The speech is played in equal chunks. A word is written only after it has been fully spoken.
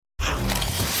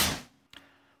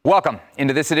Welcome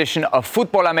into this edition of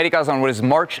Futbol Americas on what is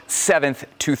March 7th,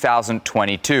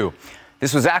 2022.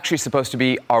 This was actually supposed to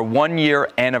be our one-year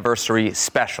anniversary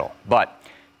special, but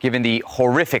given the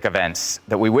horrific events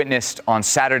that we witnessed on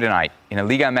Saturday night in a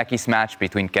Liga MX match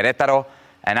between Querétaro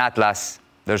and Atlas,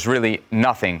 there's really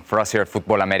nothing for us here at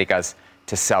Futbol Americas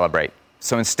to celebrate.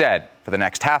 So instead, for the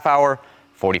next half hour,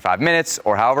 45 minutes,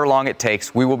 or however long it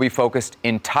takes, we will be focused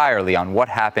entirely on what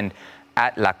happened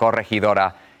at La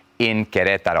Corregidora in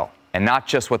Querétaro. And not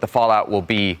just what the fallout will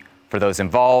be for those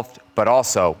involved, but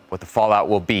also what the fallout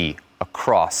will be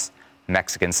across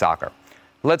Mexican soccer.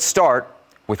 Let's start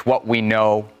with what we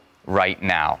know right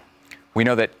now. We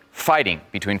know that fighting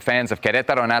between fans of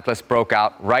Querétaro and Atlas broke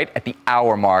out right at the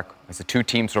hour mark as the two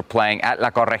teams were playing at La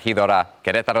Corregidora,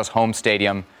 Querétaro's home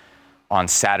stadium, on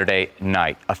Saturday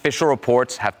night. Official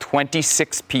reports have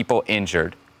 26 people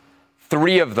injured,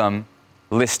 3 of them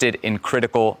listed in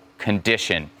critical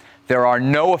condition. There are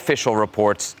no official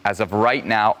reports as of right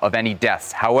now of any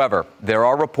deaths. However, there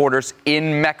are reporters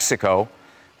in Mexico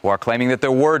who are claiming that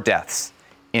there were deaths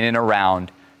in and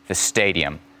around the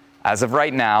stadium. As of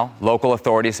right now, local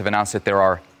authorities have announced that there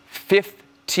are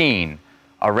 15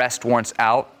 arrest warrants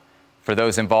out for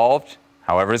those involved.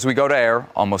 However, as we go to air,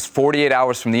 almost 48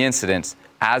 hours from the incidents,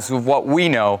 as of what we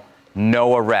know,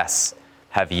 no arrests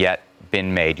have yet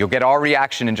been made. You'll get our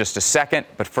reaction in just a second,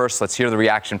 but first, let's hear the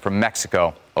reaction from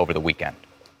Mexico over the weekend.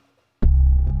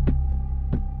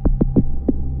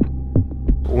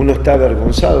 Uno está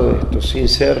avergonzado de esto, sin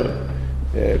ser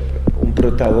un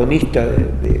protagonista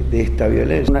de esta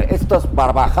violencia. Estos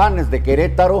barbajanes de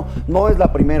Querétaro no es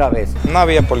la primera vez. No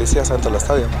había policías dentro del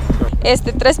estadio.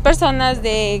 3 personas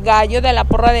de Gallo, de la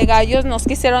porra de Gallos, nos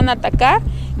quisieron atacar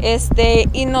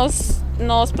y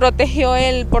nos protegió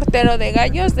el portero de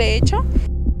Gallos, de hecho.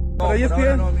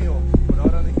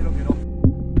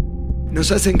 Nos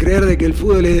hacen creer de que el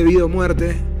fútbol es debido a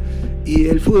muerte y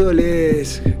el fútbol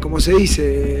es, como se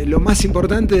dice, lo más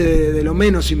importante de lo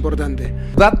menos importante.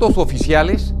 Datos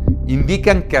oficiales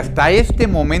indican que hasta este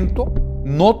momento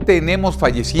no tenemos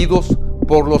fallecidos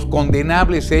por los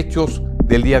condenables hechos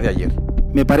del día de ayer.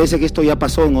 Me parece que esto ya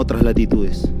pasó en otras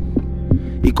latitudes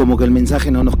y como que el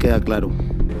mensaje no nos queda claro.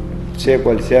 Sea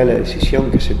cual sea la decisión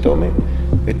que se tome,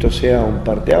 esto sea un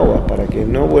parteaguas para que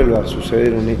no vuelva a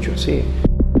suceder un hecho así.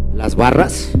 Las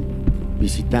barras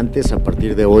visitantes a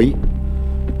partir de hoy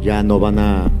ya no van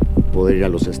a poder ir a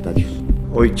los estadios.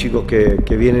 Hoy chicos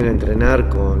que vienen a entrenar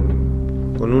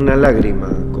con una lágrima,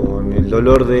 con el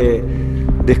dolor de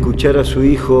escuchar a su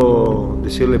hijo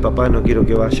decirle: papá, no quiero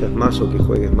que vayas más o que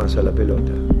juegues más a la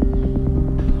pelota.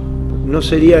 No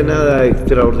sería nada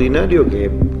extraordinario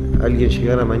que alguien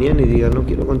llegara mañana y diga: no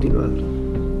quiero continuar.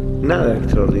 Nada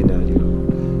extraordinario.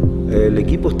 El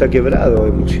equipo está quebrado,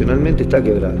 emocionalmente está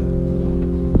quebrado.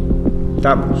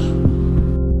 Estamos.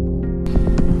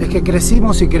 Es que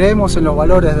crecimos y creemos en los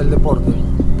valores del deporte.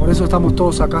 Por eso estamos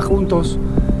todos acá juntos,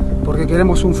 porque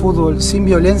queremos un fútbol sin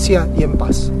violencia y en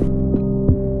paz.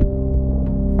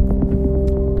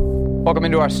 Welcome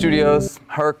into our studios.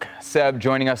 Herc, Seb,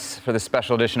 joining us for this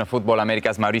special edition of Futbol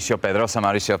Americas. Mauricio Pedrosa.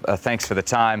 Mauricio, thanks for the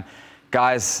time.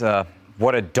 Guys,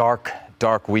 what a dark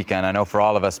weekend. I know for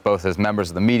all of us, both as members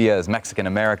of the media, as Mexican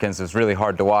Americans, it was really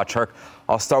hard to watch. Herc,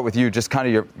 I'll start with you. Just kind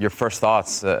of your first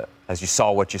thoughts as you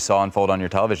saw what you saw unfold on your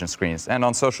television screens and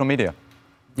on social media.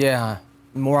 Yeah,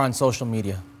 more on social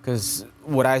media, because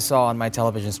what I saw on my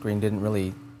television screen didn't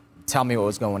really tell me what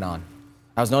was going on.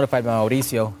 I was notified by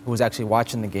Mauricio, who was actually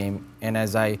watching the game, and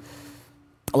as I,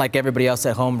 like everybody else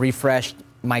at home, refreshed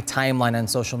my timeline on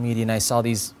social media, and I saw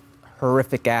these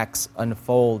horrific acts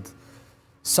unfold,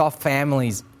 saw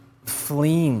families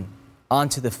fleeing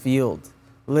onto the field,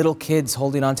 little kids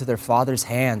holding onto their father's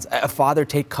hands, a father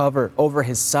take cover over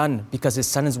his son because his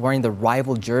son is wearing the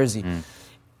rival jersey.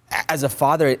 As a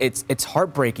father, it's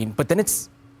heartbreaking, but then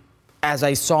as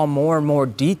I saw more and more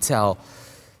detail,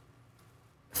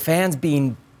 fans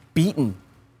being beaten,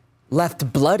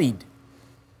 left bloodied,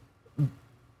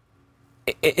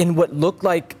 in what looked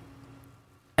like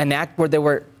an act where they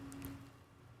were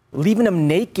leaving them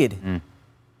naked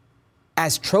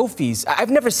as trophies. I've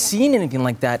never seen anything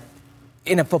like that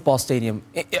in a football stadium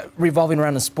revolving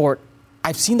around a sport.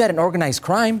 I've seen that in organized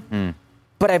crime,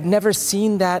 but I've never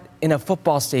seen that in a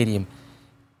football stadium.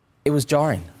 It was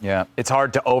jarring. Yeah, it's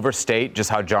hard to overstate just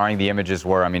how jarring the images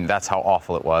were. I mean, that's how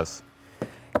awful it was.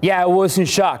 Yeah, I was in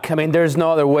shock. I mean, there's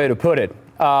no other way to put it.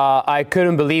 I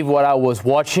couldn't believe what I was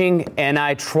watching, and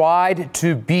I tried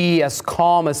to be as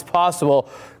calm as possible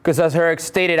because, as Eric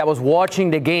stated, I was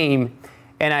watching the game,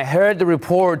 and I heard the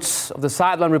reports of the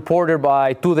sideline reporter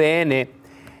by 2DN,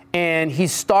 and he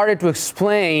started to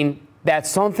explain that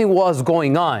something was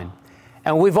going on.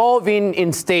 And we've all been in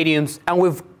stadiums, and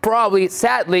we've probably,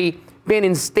 sadly, been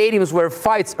in stadiums where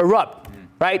fights erupt,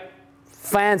 right?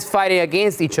 Fans fighting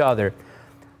against each other.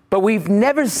 But we've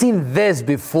never seen this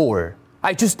before.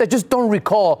 I just don't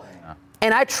recall.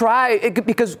 And I try,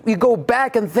 because we go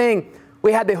back and think,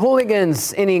 we had the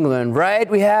hooligans in England, right?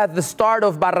 We had the start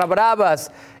of Barra Bravas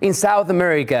in South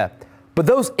America. But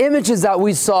those images that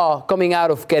we saw coming out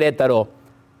of Querétaro,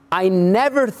 I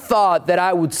never thought that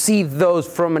I would see those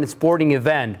from a sporting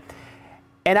event.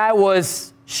 And I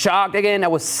was shocked again, I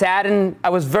was saddened, I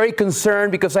was very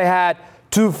concerned because I had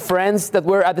two friends that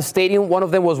were at the stadium. One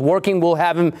of them was working. We'll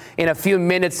have him in a few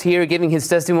minutes here giving his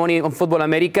testimony on Futbol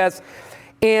Americas.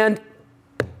 And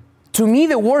to me,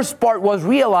 the worst part was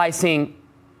realizing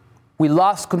we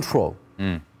lost control.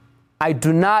 I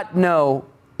do not know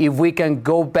if we can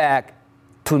go back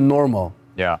to normal.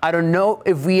 Yeah. I don't know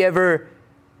if we ever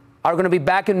are going to be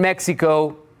back in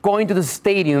Mexico, going to the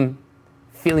stadium,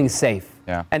 feeling safe.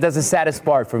 Yeah. And that's the saddest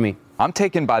part for me. I'm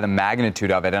taken by the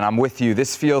magnitude of it, and I'm with you.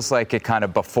 This feels like a kind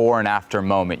of before and after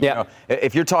moment. You know,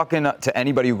 if you're talking to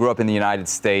anybody who grew up in the United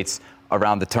States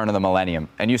around the turn of the millennium,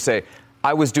 and you say,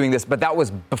 I was doing this, but that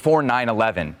was before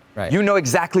 9/11. Right. You know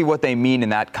exactly what they mean in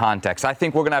that context. I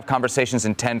think we're going to have conversations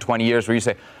in 10, 20 years where you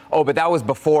say, oh, but that was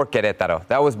before Querétaro.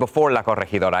 That was before La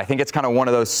Corregidora. I think it's kind of one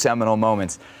of those seminal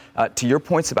moments. To your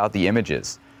points about the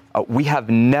images, we have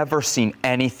never seen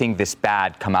anything this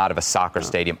bad come out of a soccer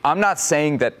stadium. I'm not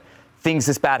saying that things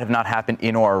this bad have not happened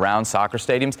in or around soccer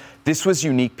stadiums. This was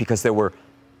unique because there were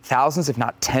thousands, if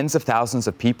not tens of thousands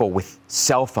of people with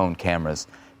cell phone cameras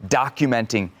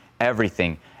documenting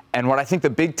everything. And what I think the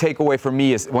big takeaway for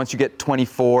me is once you get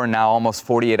 24, now almost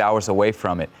 48 hours away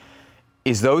from it,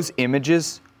 is those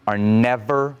images are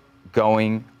never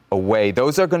going away.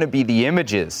 Those are going to be the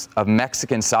images of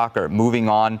Mexican soccer moving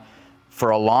on for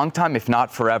a long time, if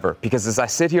not forever. Because as I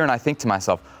sit here and I think to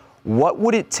myself, what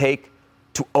would it take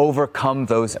to overcome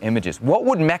those images? What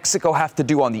would Mexico have to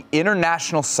do on the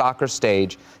international soccer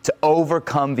stage to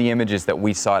overcome the images that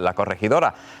we saw at La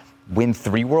Corregidora? Win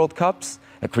 3 World Cups?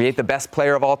 And create the best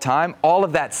player of all time? All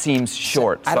of that seems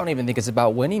short. I don't even think it's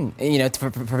about winning, for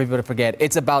people to forget.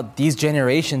 It's about these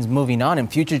generations moving on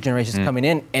and future generations coming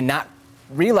in and not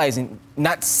realizing,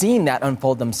 not seeing that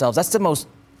unfold themselves. That's the most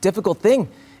difficult thing.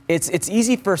 It's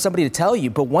easy for somebody to tell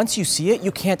you, but once you see it,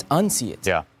 you can't unsee it.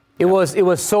 Yeah. It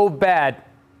was so bad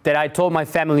that I told my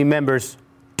family members,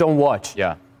 don't watch.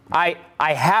 Yeah. I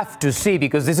have to see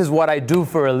because this is what I do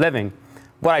for a living.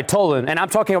 What I told them, and I'm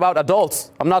talking about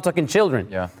adults, I'm not talking children.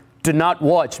 Yeah. Do not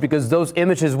watch because those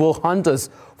images will haunt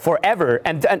us forever.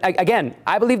 And again,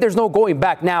 I believe there's no going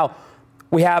back. Now,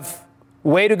 we have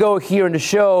way to go here in the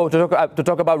show to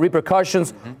talk about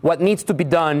repercussions, what needs to be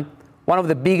done. One of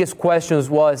the biggest questions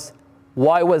was,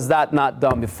 why was that not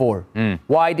done before?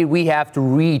 Why did we have to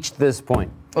reach this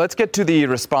point? Let's get to the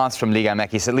response from Liga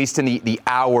MX, at least in the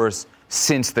hours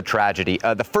since the tragedy.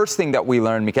 The first thing that we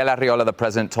learned, Miquel Arriola, the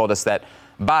president, told us that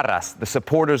barras, the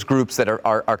supporters groups that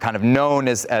are kind of known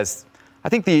as I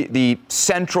think the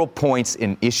central points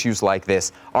in issues like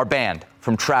this, are banned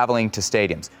from traveling to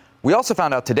stadiums. We also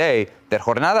found out today that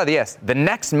Jornada 10, the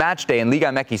next match day in Liga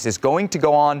MX, is going to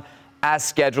go on as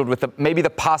scheduled with maybe the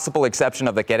possible exception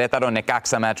of the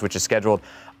Querétaro-Necaxa match, which is scheduled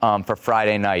for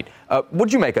Friday night. What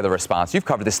did you make of the response? You've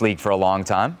covered this league for a long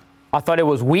time. I thought it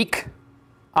was weak.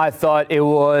 I thought it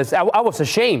was, I was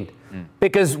ashamed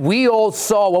because we all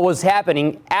saw what was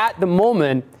happening at the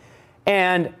moment.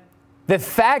 And the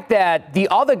fact that the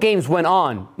other games went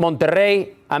on,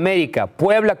 Monterrey, America,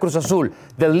 Puebla, Cruz Azul,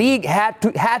 the league had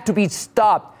to be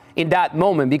stopped in that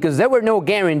moment because there were no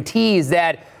guarantees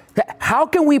that, how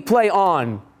can we play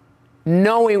on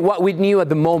knowing what we knew at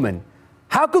the moment?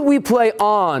 How could we play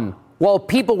on while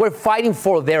people were fighting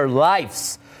for their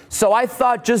lives? So I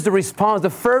thought just the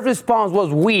first response was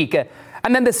weak.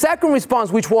 And then the second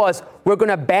response, which was, we're going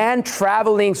to ban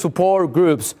traveling support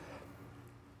groups.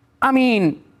 I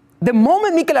mean, the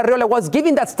moment Miquel Arriola was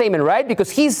giving that statement, right?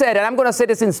 Because he said, and I'm going to say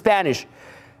this in Spanish,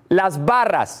 las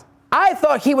barras, I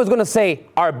thought he was going to say,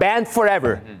 are banned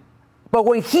forever. But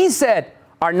when he said,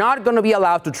 are not going to be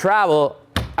allowed to travel,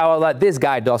 I was like, this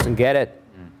guy doesn't get it.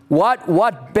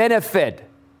 What benefit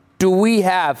do we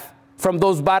have from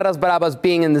those barras bravas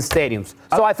being in the stadiums?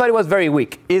 So I thought it was very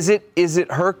weak. Is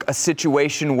it, Herc, a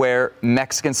situation where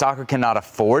Mexican soccer cannot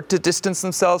afford to distance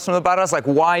themselves from the barras? Like,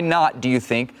 why not, do you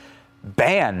think,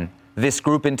 ban this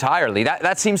group entirely?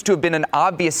 That seems to have been an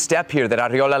obvious step here that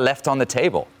Arriola left on the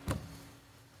table.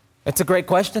 It's a great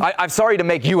question. I'm sorry to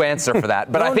make you answer for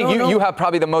that, but I think you have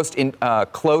probably the most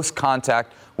close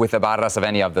contact with the barras of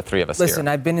any of the three of us Listen,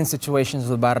 here. I've been in situations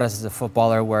with barras as a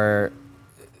footballer where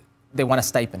they want a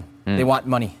stipend. They want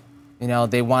money. You know,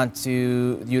 they want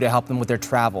you to help them with their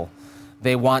travel.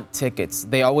 They want tickets.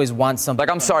 They always want something.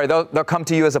 Like, I'm sorry, they'll come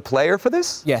to you as a player for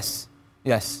this? Yes.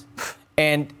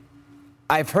 And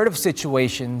I've heard of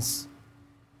situations,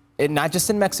 not just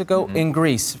in Mexico, in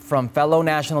Greece, from fellow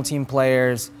national team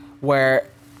players where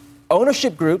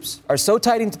ownership groups are so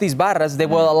tied into these barras, they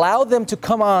will allow them to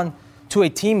come on to a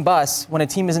team bus when a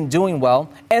team isn't doing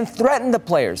well and threaten the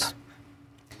players.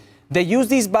 They use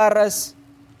these barras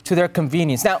to their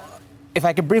convenience. Now, if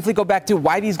I could briefly go back to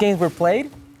why these games were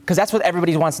played, because that's what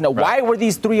everybody wants to know. Right. Why were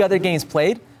these three other games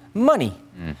played? Money,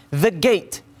 the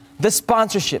gate, the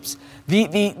sponsorships,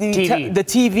 the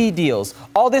TV deals,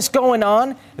 all this going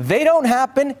on. They don't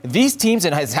happen. These teams,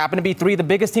 and it happened to be three of the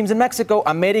biggest teams in Mexico,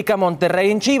 América,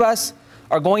 Monterrey, and Chivas,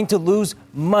 are going to lose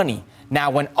money. Now,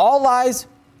 when all eyes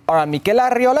are on Mikel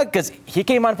Arriola, because he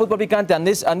came on Futbol Picante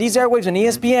on these airwaves on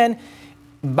ESPN,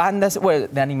 bandas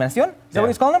de animación, is that what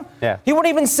he's calling them? Yeah. He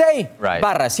wouldn't even say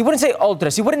barras. He wouldn't say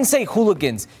ultras. He wouldn't say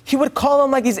hooligans. He would call them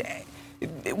like these,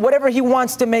 whatever he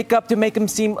wants to make up to make them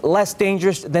seem less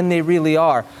dangerous than they really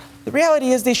are. The reality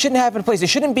is they shouldn't have in place. They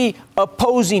shouldn't be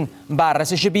opposing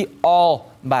barras. It should be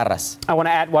all barras. I want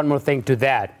to add one more thing to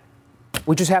that.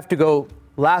 We just have to go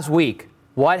last week.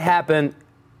 What happened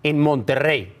in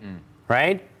Monterrey,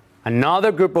 right?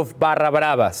 Another group of barra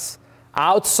bravas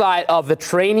outside of the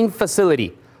training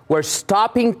facility were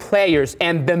stopping players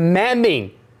and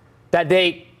demanding that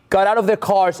they got out of their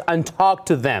cars and talk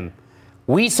to them.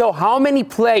 We saw how many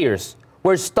players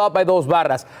were stopped by those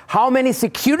barras, how many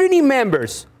security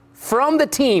members from the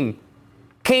team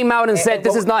came out and said,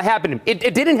 this is not happening.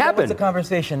 It didn't happen. That was the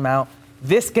conversation, Mao.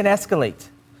 This can escalate.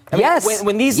 I mean,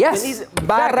 when these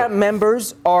barra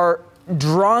members are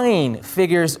drawing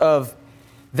figures of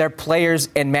their players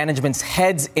and management's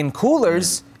heads in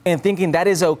coolers and thinking that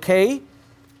is okay,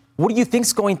 what do you think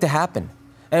is going to happen?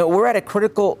 And we're at a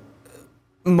critical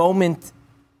moment,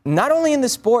 not only in the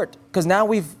sport, because now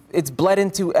it's bled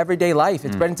into everyday life.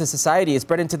 It's bled into society. It's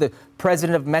bled into the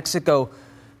president of Mexico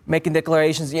making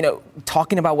declarations,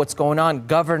 talking about what's going on,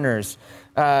 governors,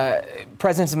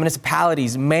 presidents of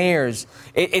municipalities, mayors.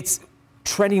 It's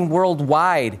trending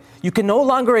worldwide. You can no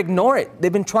longer ignore it.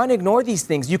 They've been trying to ignore these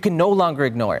things. You can no longer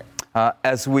ignore it.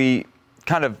 As we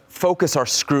kind of focus our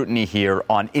scrutiny here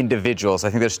on individuals, I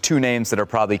think there's two names that are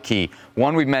probably key.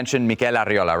 One, we've mentioned Mikel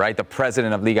Arriola, right? The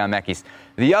president of Liga MX.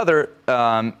 The other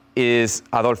is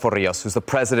Adolfo Rios, who's the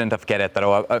president of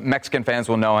Querétaro. Mexican fans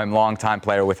will know him, longtime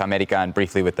player with América and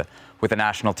briefly with the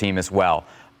national team as well.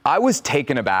 I was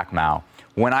taken aback, Mao,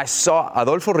 when I saw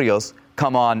Adolfo Rios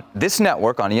come on this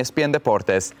network, on ESPN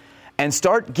Deportes, and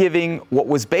start giving what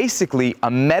was basically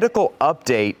a medical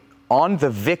update on the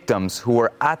victims who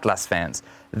were Atlas fans.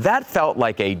 That felt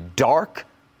like a dark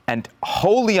and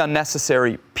wholly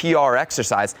unnecessary PR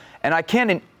exercise, and I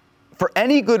can't, for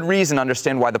any good reason,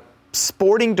 understand why the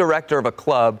sporting director of a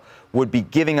club would be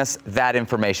giving us that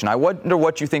information. I wonder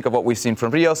what you think of what we've seen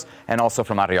from Rios and also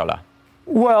from Arriola.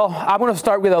 Well, I'm going to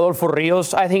start with Adolfo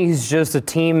Rios. I think he's just a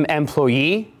team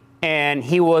employee, and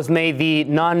he was made the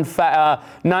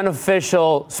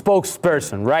non-official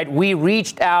spokesperson, right? We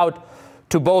reached out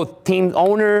to both team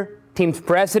owner, team's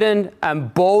president,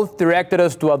 and both directed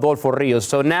us to Adolfo Rios.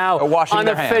 So now,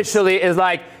 unofficially, it's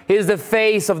like he's the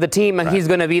face of the team, and he's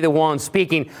going to be the one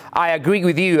speaking. I agree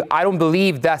with you. I don't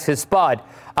believe that's his spot.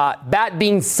 That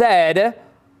being said,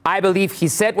 I believe he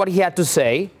said what he had to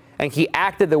say, and he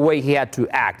acted the way he had to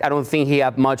act. I don't think he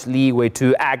had much leeway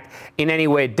to act in any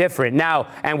way different. Now,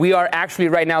 and we are actually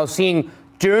right now seeing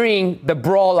during the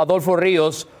brawl, Adolfo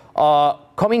Rios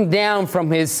coming down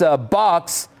from his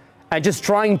box and just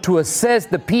trying to assess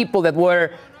the people that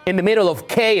were in the middle of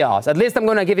chaos. At least I'm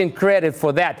going to give him credit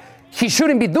for that. He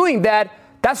shouldn't be doing that.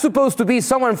 That's supposed to be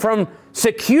someone from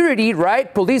security,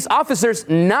 right? Police officers,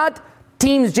 not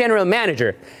team's general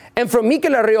manager. And from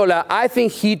Mikel Arriola, I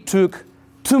think he took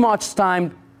too much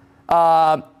time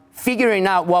figuring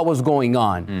out what was going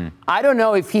on. I don't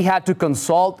know if he had to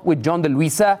consult with John de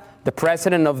Luisa, the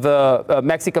president of the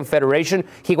Mexican Federation.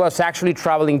 He was actually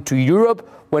traveling to Europe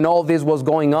when all this was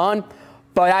going on.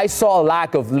 But I saw a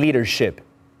lack of leadership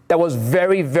that was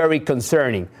very, very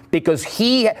concerning because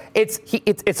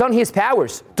it's on his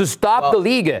powers to stop the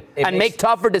Liga and make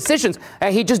tougher decisions,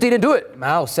 and he just didn't do it.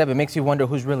 Mao, Seb, it makes you wonder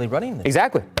who's really running this.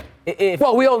 Exactly.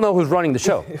 Well, we all know who's running the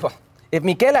show. If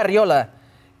Mikel Arriola,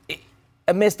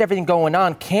 amidst everything going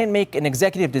on, can make an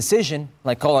executive decision,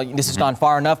 like, this has gone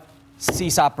far enough,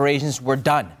 cease operations, we're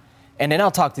done. and then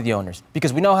I'll talk to the owners.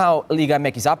 Because we know how Liga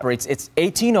MX operates. It's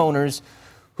 18 owners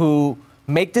who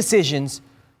make decisions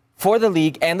for the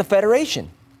league and the federation.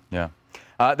 Yeah.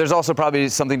 There's also probably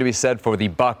something to be said for the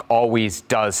buck always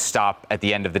does stop at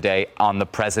the end of the day on the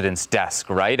president's desk,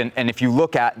 right? And if you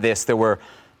look at this, there were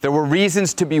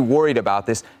reasons to be worried about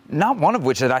this, not one of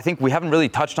which that I think we haven't really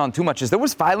touched on too much is there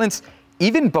was violence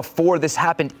even before this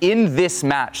happened in this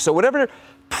match. So whatever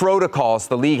protocols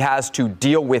the league has to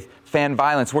deal with fan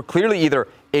violence were clearly either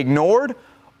ignored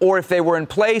or if they were in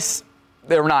place,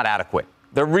 they're not adequate.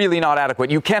 They're really not adequate.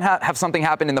 You can't have something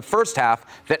happen in the first half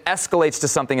that escalates to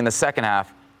something in the second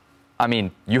half. I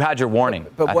mean, you had your warning.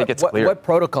 But I think it's clear. What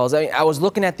protocols? I mean, I was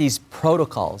looking at these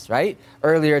protocols, right,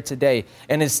 earlier today,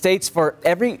 and it states for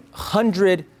every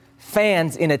 100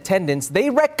 fans in attendance, they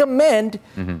recommend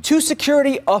 2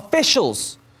 security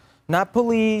officials, not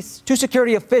police, 2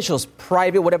 security officials,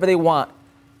 private, whatever they want,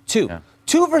 2. Yeah.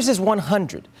 2 versus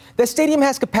 100. The stadium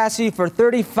has capacity for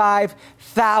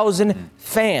 35,000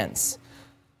 fans.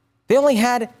 They only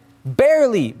had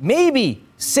barely, maybe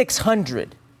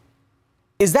 600.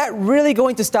 Is that really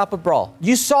going to stop a brawl?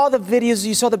 You saw the videos,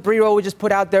 you saw the B-roll we just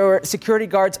put out. There were security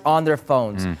guards on their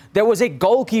phones. There was a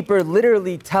goalkeeper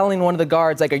literally telling one of the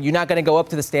guards, like, are you not going to go up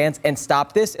to the stands and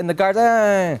stop this? And the guards,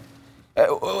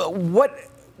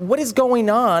 what is going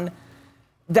on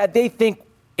that they think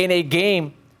in a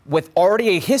game with already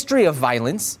a history of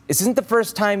violence? This isn't the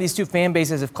first time these 2 fan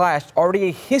bases have clashed. Already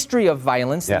a history of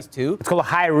violence, these 2. It's called a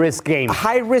high-risk game. A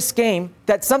high-risk game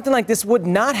that something like this would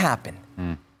not happen.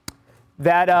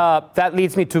 That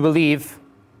leads me to believe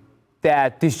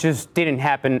that this just didn't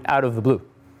happen out of the blue.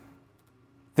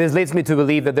 This leads me to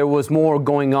believe that there was more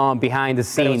going on behind the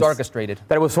scenes. That it was orchestrated.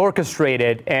 That it was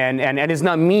orchestrated, and it's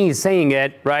not me saying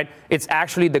it, right? It's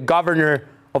actually the governor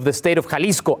of the state of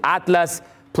Jalisco, Atlas,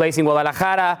 placed in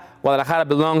Guadalajara. Guadalajara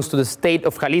belongs to the state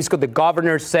of Jalisco. The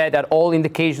governor said that all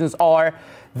indications are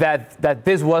that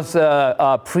this was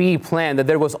pre-planned, that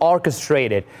there was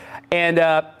orchestrated.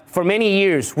 And for many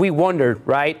years, we wondered,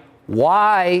 right,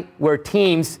 why were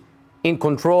teams in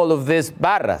control of these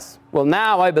barras? Well,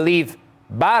 now I believe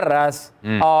barras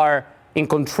are in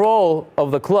control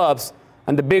of the clubs,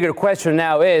 and the bigger question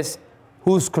now is,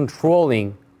 who's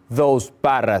controlling those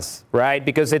barras, right?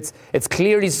 Because it's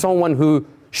clearly someone who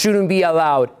shouldn't be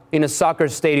allowed in a soccer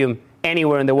stadium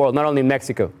anywhere in the world, not only in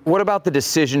Mexico. What about the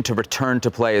decision to return to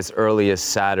play as early as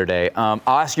Saturday? I'll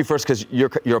ask you first because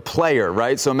you're a player,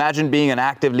 right? So imagine being an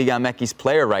active Liga MX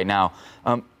player right now.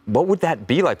 What would that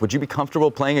be like? Would you be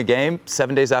comfortable playing a game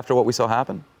 7 days after what we saw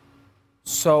happen?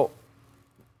 So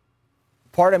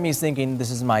part of me is thinking,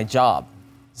 this is my job.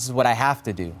 This is what I have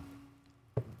to do.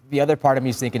 The other part of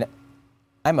me is thinking,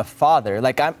 I'm a father.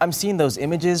 Like, I'm seeing those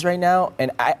images right now,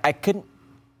 and I couldn't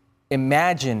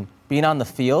imagine being on the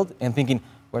field and thinking,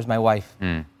 where's my wife?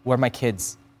 Where are my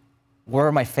kids? Where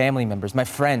are my family members, my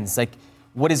friends? Like,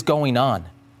 what is going on?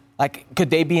 Like, could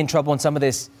they be in trouble in some of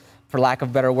this, for lack of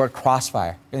a better word,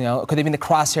 crossfire? You know, could they be in the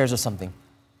crosshairs or something?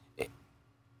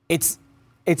 It's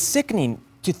sickening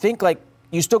to think, like,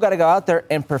 you still got to go out there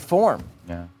and perform.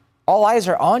 Yeah. All eyes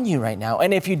are on you right now.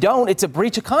 And if you don't, it's a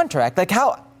breach of contract. Like,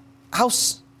 how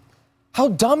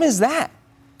dumb is that?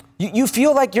 You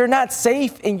feel like you're not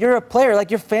safe and you're a player, like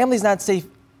your family's not safe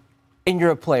and you're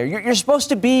a player. You're supposed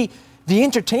to be the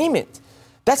entertainment.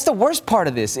 That's the worst part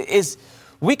of this, is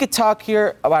we could talk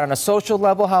here about on a social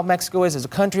level how Mexico is as a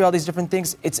country, all these different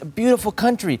things. It's a beautiful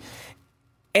country.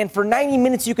 And for 90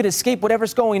 minutes, you could escape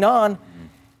whatever's going on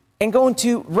and go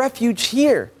into refuge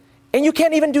here. And you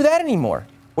can't even do that anymore.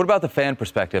 What about the fan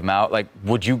perspective, Mao? Like,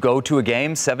 would you go to a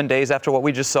game 7 days after what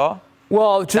we just saw?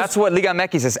 Well, that's what Liga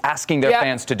MX is asking their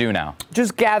fans to do now.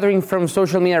 Just gathering from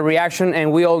social media reaction,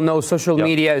 and we all know social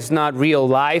media is not real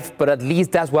life, but at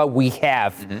least that's what we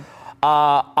have.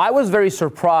 I was very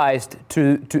surprised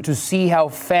to see how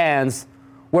fans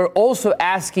were also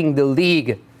asking the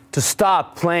league to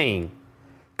stop playing,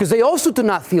 because they also do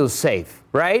not feel safe,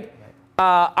 right?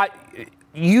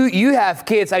 You have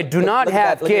kids. I do not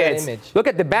have kids. Look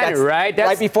at the banner, right? That's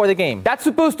right before the game. That's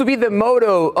supposed to be the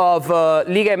motto of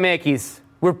Liga MX.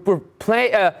 We're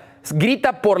playing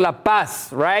Grita por la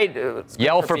paz, right?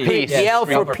 Yell for peace. Yes. Yell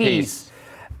for peace.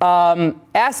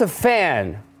 As a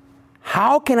fan,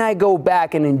 how can I go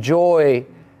back and enjoy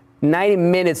 90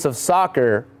 minutes of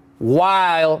soccer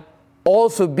while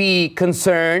also be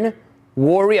concerned,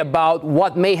 worry about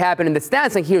what may happen in the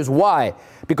stands? And here's why.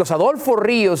 Because Adolfo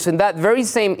Rios, in that very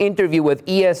same interview with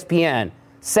ESPN,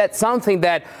 said something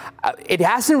that it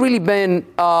hasn't really been,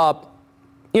 talked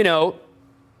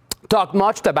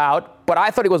much about, but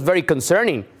I thought it was very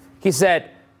concerning. He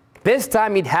said, this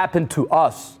time it happened to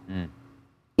us.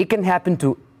 It can happen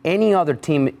to any other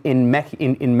team in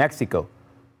Mexico.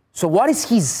 So what is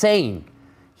he saying?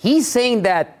 He's saying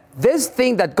that this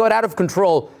thing that got out of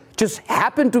control just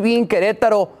happened to be in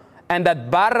Querétaro, and that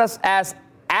Barras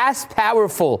as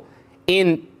powerful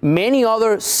in many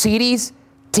other cities,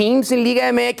 teams in Liga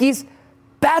MX.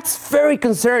 That's very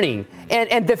concerning.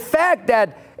 And the fact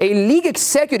that a league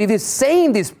executive is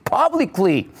saying this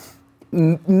publicly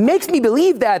makes me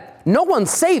believe that no one's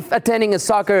safe attending a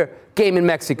soccer game in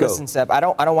Mexico. Listen, Seb, I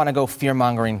don't want to go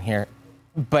fear-mongering here,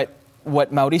 but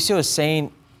what Mauricio is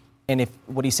saying, and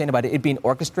what he's saying about it being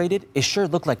orchestrated, it sure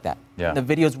looked like that. Yeah. The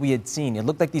videos we had seen, it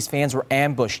looked like these fans were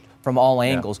ambushed from all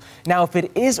angles. Yeah. Now, if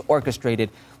it is orchestrated,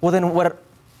 well, then what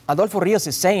Adolfo Rios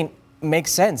is saying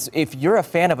makes sense. If you're a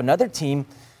fan of another team,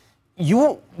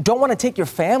 you don't want to take your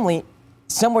family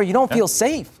somewhere you don't feel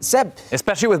safe. Seb.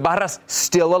 Especially with Barras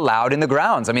still allowed in the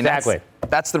grounds. I mean, exactly.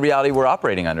 That's the reality we're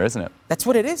operating under, isn't it? That's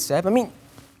what it is, Seb. I mean,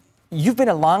 you've been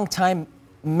a long-time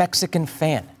Mexican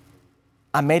fan.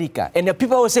 America. And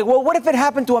people always say, well, what if it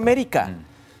happened to America?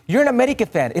 You're an America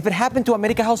fan. If it happened to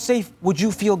America, how safe would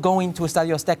you feel going to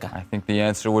Estadio Azteca? I think the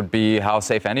answer would be how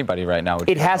safe anybody right now would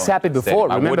feel. It has happened before.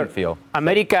 I Remember, wouldn't feel.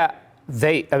 America,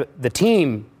 the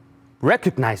team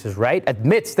recognizes, right?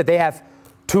 Admits that they have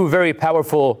two very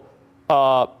powerful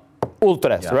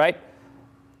ultras, right?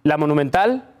 La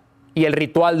Monumental y el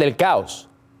Ritual del Caos.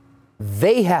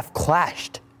 They have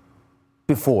clashed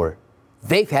before.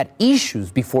 They've had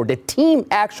issues before. The team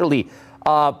actually,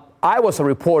 I was a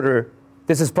reporter,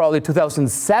 this is probably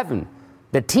 2007.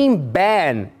 The team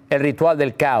banned El Ritual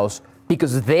del Caos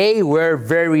because they were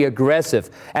very aggressive.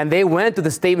 And they went to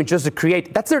the stadium just to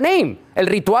create, that's their name, El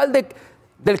Ritual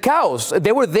del Caos.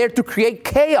 They were there to create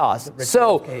chaos.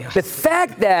 So the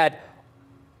fact that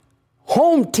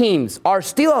home teams are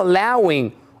still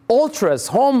allowing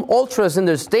home ultras in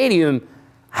their stadium,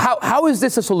 how is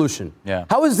this a solution? Yeah.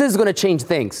 How is this going to change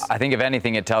things? I think if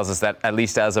anything, it tells us that, at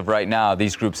least as of right now,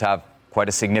 these groups have quite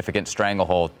a significant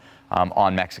stranglehold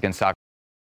on Mexican soccer.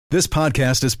 This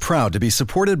podcast is proud to be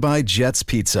supported by Jets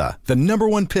Pizza, the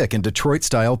 #1 pick in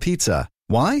Detroit-style pizza.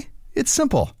 Why? It's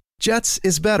simple. Jets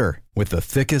is better. With the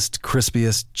thickest,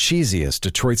 crispiest, cheesiest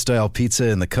Detroit-style pizza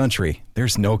in the country,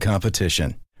 there's no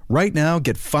competition. Right now,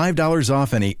 get $5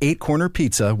 off any 8-corner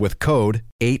pizza with code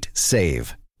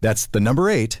 8SAVE. That's the number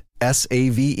 8,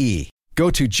 SAVE.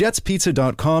 Go to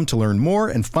jetspizza.com to learn more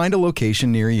and find a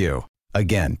location near you.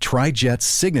 Again, try Jet's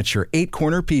signature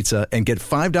 8-corner pizza and get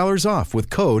 $5 off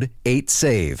with code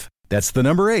 8SAVE. That's the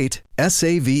number 8,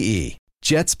 SAVE.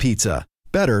 Jet's Pizza.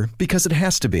 Better because it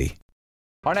has to be.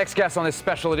 Our next guest on this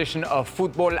special edition of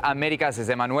Futbol Americas is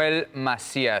Emmanuel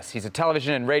Macias. He's a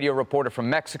television and radio reporter from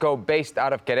Mexico, based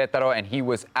out of Querétaro, and he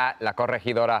was at La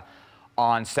Corregidora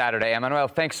on Saturday. Emmanuel,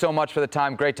 thanks so much for the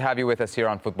time. Great to have you with us here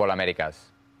on Futbol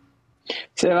Americas.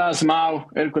 Sebas, Mau,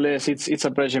 Hercules, it's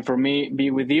a pleasure for me to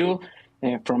be with you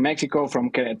from Mexico,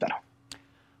 from Querétaro.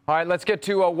 All right, let's get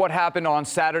to what happened on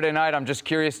Saturday night. I'm just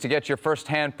curious to get your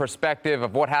firsthand perspective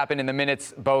of what happened in the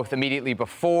minutes, both immediately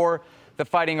before the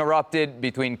fighting erupted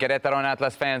between Querétaro and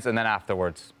Atlas fans, and then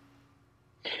afterwards.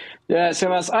 Yeah,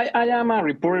 Sebas, I am a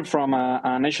reporter from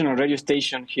a national radio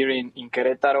station here in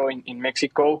Querétaro, in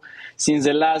Mexico, since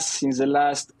the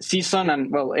last season,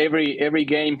 and well, every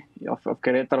game of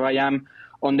Querétaro, I am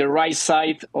on the right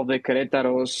side of the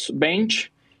Querétaro's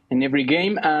bench in every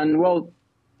game, and well,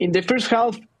 in the first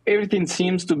half, everything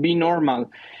seems to be normal.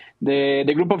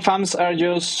 The group of fans are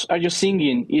just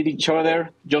singing at each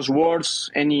other, just words,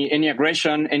 any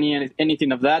aggression,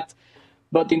 anything of that.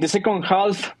 But in the second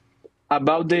half,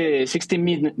 about the 60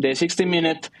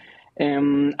 minute,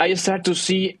 I start to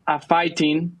see a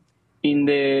fighting in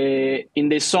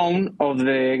the zone of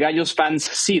the Gallos fans'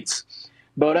 seats.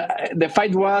 But the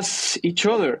fight was each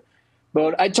other.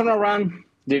 But I turn around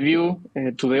the view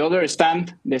to the other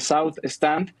stand, the south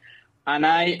stand, and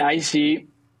I see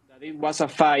that it was a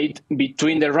fight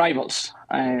between the rivals,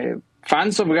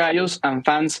 fans of Gallos and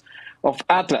fans of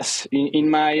Atlas. In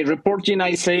my reporting,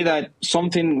 I say that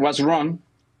something was wrong,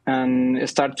 and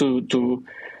start to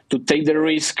take the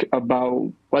risk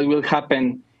about what will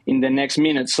happen in the next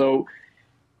minute. So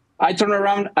I turn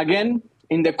around again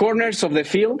in the corners of the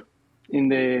field. In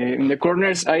the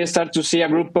corners, I start to see a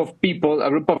group of people, a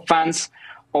group of fans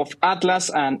of Atlas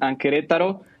and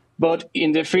Querétaro. But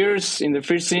in the first scene, it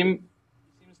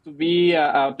seems to be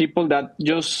people that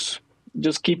just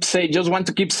want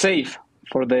to keep safe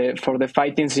for the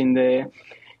fightings in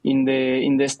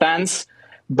the stands.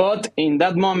 But in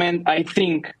that moment, I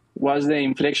think was the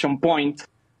inflection point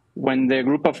when the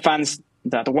group of fans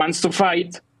that wants to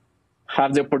fight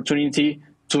have the opportunity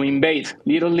to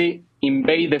literally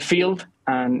invade the field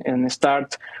and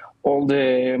start all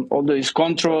the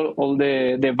discontrol, all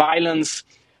the violence.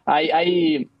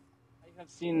 I have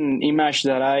seen image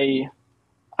that I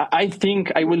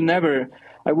think I will never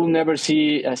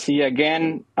see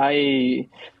again. I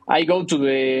go to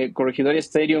the Corregidora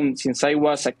Stadium since I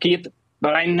was a kid,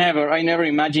 but I never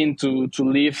imagined to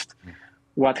live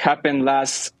what happened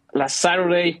last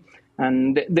Saturday.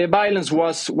 And the violence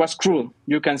was cruel.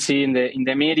 You can see in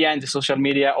the media, in the social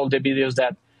media, all the videos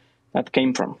that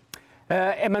came from.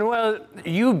 Emmanuel,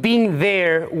 you being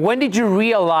there, when did you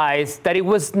realize that it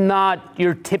was not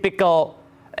your typical,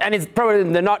 and it's probably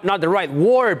not the right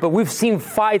word, but we've seen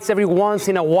fights every once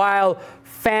in a while,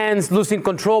 fans losing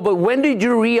control, but when did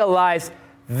you realize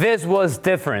this was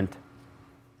different?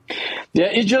 Yeah,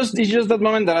 it's just that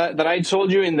moment that I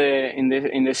told you in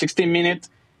the 16 minute.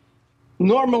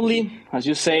 Normally, as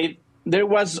you say, there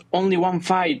was only one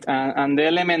fight, and the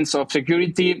elements of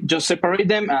security just separate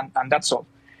them, and that's all.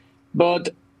 But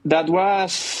that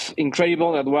was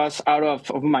incredible. That was out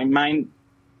of my mind.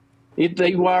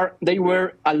 They were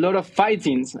a lot of fights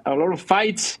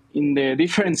in the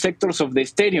different sectors of the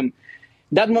stadium.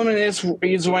 That moment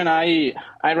is when I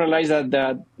realized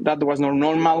that was not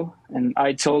normal, and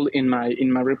I told in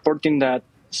my reporting that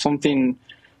something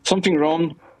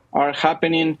wrong are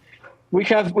happening. We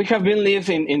have been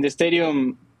living in the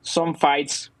stadium some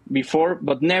fights before,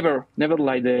 but never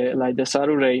like the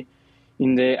Saturday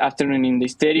in the afternoon in the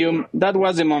stadium. That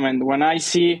was the moment when I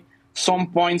see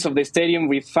some points of the stadium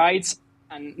with fights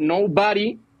and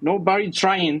nobody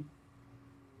trying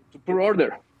to put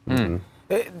order.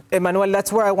 Emmanuel,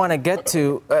 that's where I want to get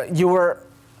to. You were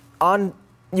in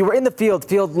the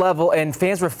field level, and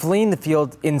fans were fleeing the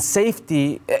field in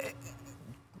safety.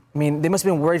 I mean, they must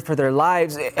have been worried for their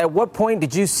lives. At what point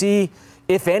did you see,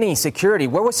 if any, security?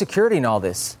 Where was security in all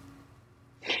this?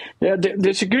 Yeah,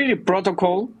 the security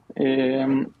protocol,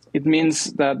 it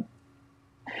means that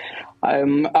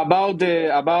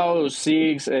about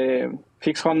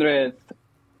 600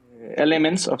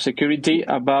 elements of security,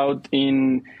 about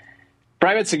in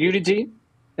private security,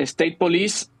 state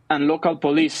police, and local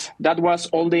police. That was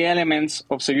all the elements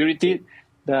of security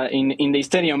in the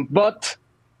stadium. But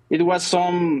it was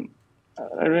something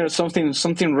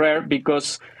rare,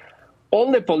 because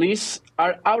all the police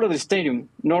are out of the stadium,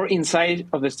 nor inside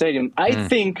of the stadium. I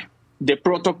think the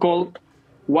protocol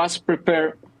was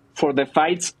prepared for the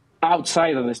fights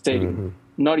outside of the stadium,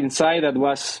 not inside. That's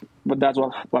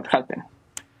what happened.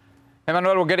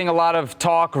 Emmanuel, we're getting a lot of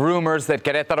talk, rumors that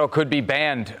Querétaro could be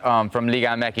banned from Liga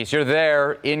MX. You're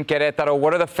there in Querétaro.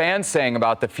 What are the fans saying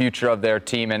about the future of their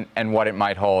team and what it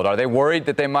might hold? Are they worried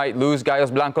that they might lose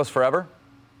Gallos Blancos forever?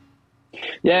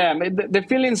 Yeah, the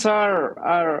feelings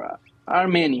are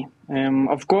many.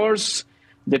 Of course,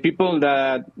 the people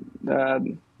that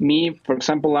me, for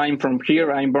example, I'm from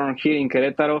here. I'm born here in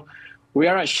Querétaro. We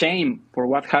are ashamed for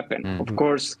what happened. Of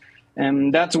course.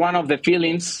 And that's one of the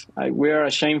feelings. We are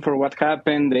ashamed for what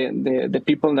happened, the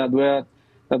people that were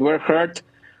hurt.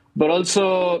 But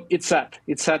also, it's sad.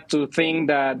 It's sad to think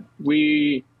that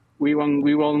we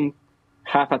won't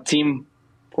have a team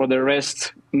for the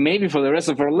rest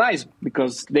of our lives,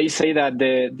 because they say that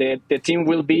the team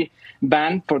will be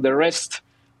banned for the rest,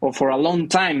 or for a long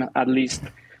time at least.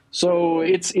 So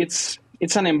it's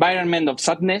an environment of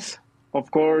sadness.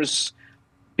 Of course,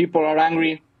 people are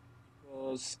angry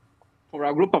because for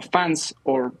a group of fans,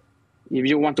 or if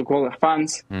you want to call it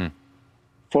fans,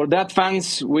 for that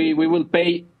fans, we will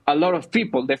pay a lot of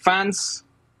people. The fans,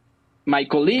 my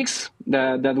colleagues,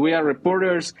 that we are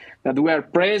reporters, that we are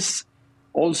press,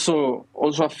 also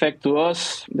affect to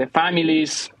us, the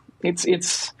families.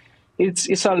 It's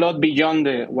a lot beyond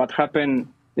what happened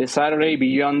this Saturday,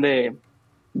 beyond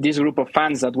this group of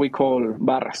fans that we call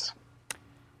barras.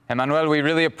 Emmanuel, we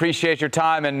really appreciate your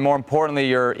time and, more importantly,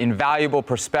 your invaluable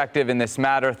perspective in this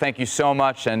matter. Thank you so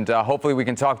much, and hopefully we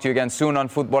can talk to you again soon on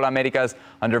Futbol Americas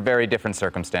under very different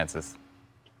circumstances.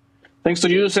 Thanks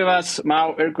to you, Sebas,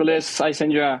 Mau, Hercules. I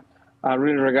send you a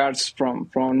real regards from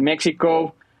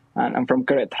Mexico and from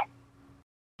Querétaro.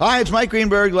 Hi, it's Mike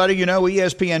Greenberg letting you know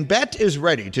ESPN Bet is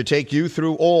ready to take you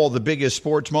through all the biggest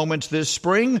sports moments this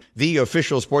spring. The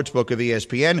official sportsbook of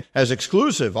ESPN has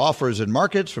exclusive offers and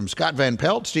markets from Scott Van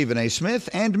Pelt, Stephen A. Smith,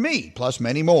 and me, plus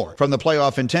many more. From the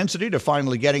playoff intensity to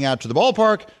finally getting out to the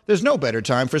ballpark, there's no better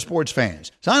time for sports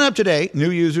fans. Sign up today.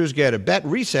 New users get a bet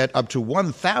reset up to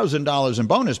 $1,000 in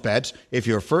bonus bets if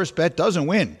your first bet doesn't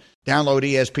win. Download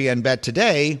ESPN Bet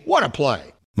today. What a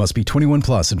play. Must be 21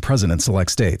 plus and present in select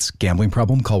states. Gambling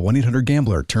problem? Call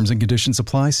 1-800-GAMBLER. Terms and conditions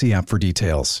apply. See app for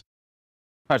details.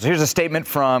 All right, so here's a statement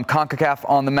from CONCACAF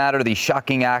on the matter. The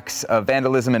shocking acts of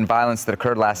vandalism and violence that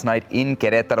occurred last night in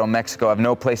Querétaro, Mexico, have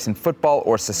no place in football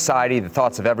or society. The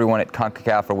thoughts of everyone at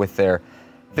CONCACAF are with their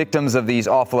victims of these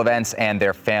awful events and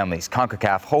their families.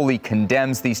 CONCACAF wholly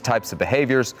condemns these types of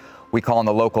behaviors. We call on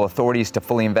the local authorities to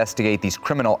fully investigate these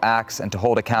criminal acts and to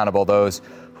hold accountable those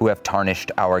who have tarnished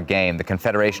our game. The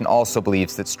Confederation also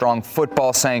believes that strong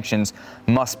football sanctions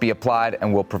must be applied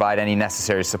and will provide any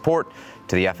necessary support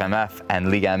to the FMF and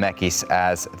Liga MX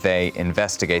as they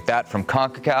investigate. That from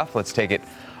CONCACAF. Let's take it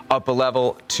up a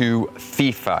level to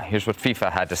FIFA. Here's what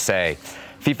FIFA had to say.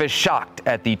 FIFA is shocked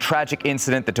at the tragic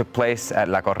incident that took place at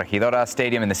La Corregidora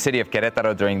Stadium in the city of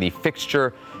Querétaro during the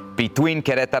fixture between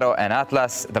Querétaro and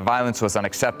Atlas. The violence was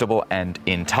unacceptable and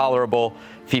intolerable.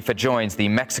 FIFA joins the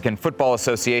Mexican Football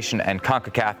Association and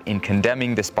CONCACAF in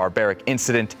condemning this barbaric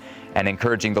incident and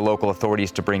encouraging the local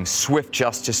authorities to bring swift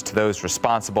justice to those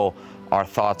responsible. Our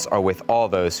thoughts are with all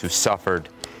those who suffered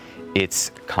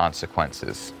its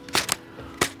consequences.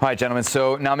 All right, gentlemen,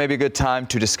 so now may be a good time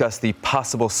to discuss the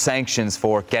possible sanctions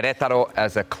for Querétaro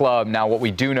as a club. Now, what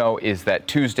we do know is that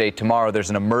Tuesday, tomorrow, there's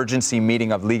an emergency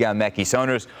meeting of Liga MX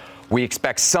owners. We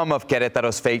expect some of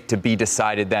Querétaro's fate to be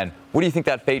decided then. What do you think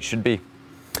that fate should be?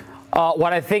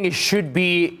 What I think it should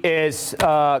be is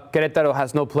Querétaro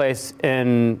has no place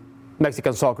in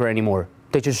Mexican soccer anymore.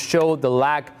 They just show the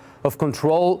lack of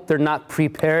control. They're not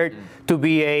prepared to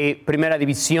be a Primera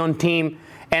División team.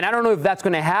 And I don't know if that's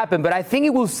going to happen, but I think it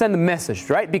will send a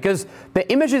message, right? Because the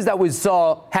images that we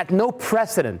saw had no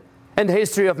precedent in the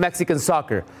history of Mexican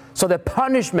soccer. So the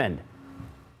punishment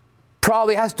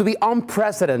probably has to be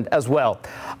unprecedented as well.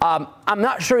 I'm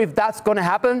not sure if that's going to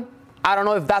happen. I don't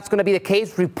know if that's going to be the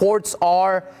case. Reports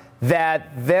are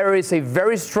that there is a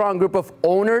very strong group of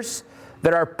owners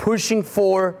that are pushing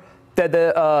for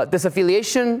the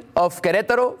disaffiliation of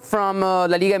Querétaro from La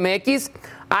Liga MX.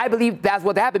 I believe that's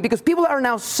what happened because people are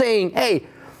now saying, hey,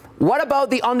 what about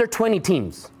the under-20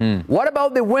 teams? What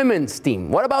about the women's team?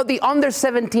 What about the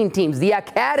under-17 teams, the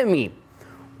academy?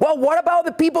 Well, what about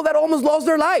the people that almost lost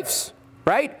their lives,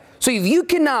 right? So if you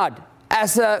cannot,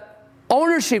 as a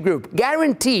ownership group,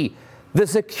 guarantee the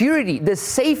security, the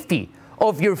safety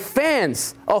of your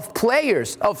fans, of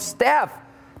players, of staff,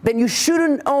 then you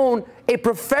shouldn't own a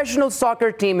professional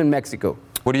soccer team in Mexico.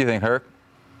 What do you think, Herc?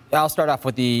 I'll start off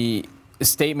with the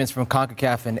statements from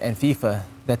CONCACAF and FIFA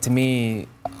that to me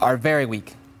are very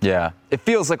weak. Yeah, it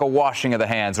feels like a washing of the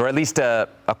hands, or at least a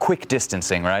quick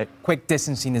distancing, right? Quick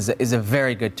distancing is a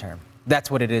very good term. That's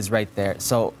what it is right there.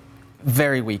 So,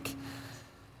 very weak.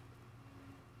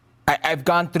 I've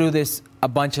gone through this a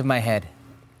bunch in my head.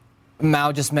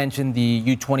 Mao just mentioned the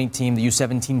U20 team, the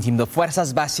U17 team, the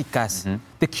Fuerzas Básicas,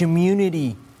 the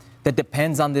community that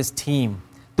depends on this team,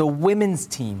 the women's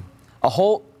team, a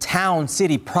whole town,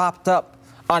 city propped up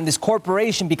on this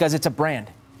corporation because it's a brand.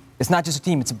 It's not just a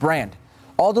team, it's a brand.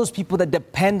 All those people that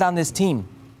depend on this team.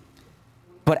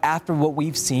 But after what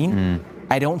we've seen,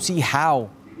 I don't see how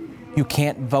you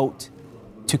can't vote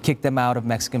to kick them out of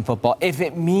Mexican football. If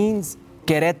it means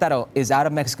Querétaro is out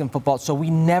of Mexican football, so we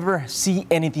never see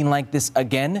anything like this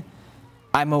again,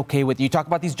 I'm okay with it. You talk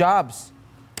about these jobs.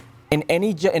 In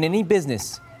any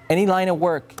business, any line of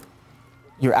work,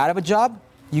 you're out of a job,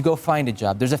 you go find a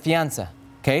job. There's a fianza,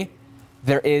 okay?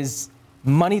 There is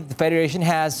money the Federation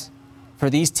has for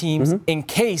these teams in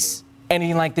case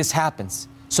anything like this happens,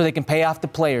 so they can pay off the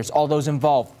players, all those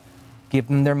involved. Give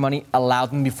them their money, allow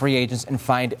them to be free agents, and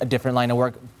find a different line of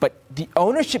work. But the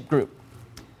ownership group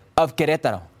of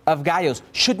Querétaro, of Gallos,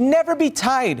 should never be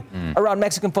tied around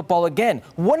Mexican football again.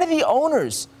 One of the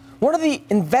owners, one of the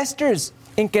investors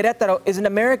in Querétaro is an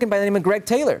American by the name of Greg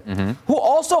Taylor, who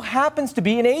also happens to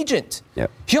be an agent.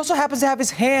 He also happens to have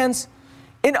his hands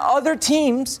in other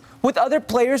teams with other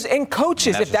players and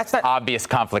coaches. And that's not obvious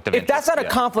conflict of interest. If that's not a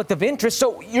conflict of interest,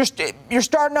 so you're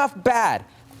starting off bad.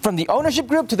 From the ownership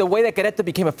group to the way that Querétaro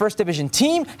became a first division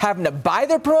team, having to buy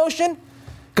their promotion,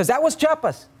 because that was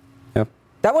Chiapas.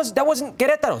 That wasn't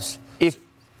Querétaro's.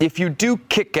 If you do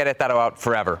kick Querétaro out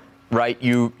forever, right,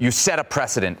 you set a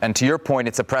precedent. And to your point,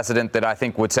 it's a precedent that I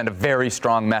think would send a very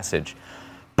strong message.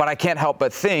 But I can't help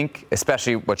but think,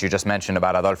 especially what you just mentioned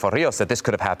about Adolfo Rios, that this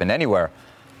could have happened anywhere.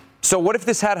 So what if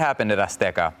this had happened at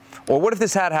Azteca? Or what if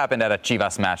this had happened at a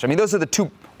Chivas match? I mean, those are the two,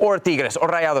 or Tigres, or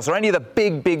Rayados, or any of the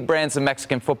big brands of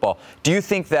Mexican football. Do you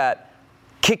think that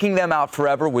kicking them out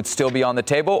forever would still be on the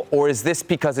table? Or is this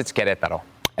because it's Querétaro?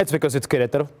 It's because it's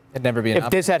Querétaro. It'd never be enough.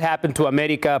 If this had happened to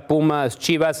America, Pumas,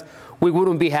 Chivas, we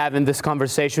wouldn't be having this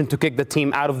conversation to kick the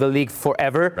team out of the league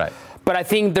forever. Right. But I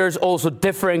think there's also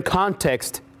different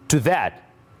context to that,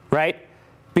 right?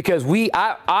 Because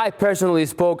I personally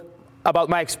spoke about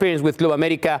my experience with Club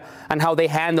America and how they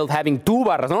handled having 2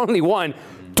 barras, not only 1,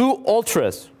 2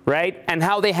 ultras, right? And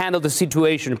how they handled the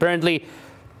situation. Apparently,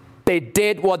 they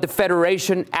did what the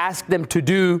federation asked them to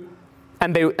do,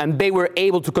 and they were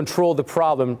able to control the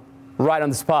problem right on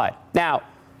the spot. Now,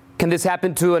 can this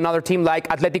happen to another team like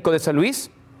Atlético de San Luis?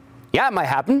 Yeah, it might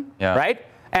happen, right?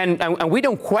 And we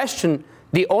don't question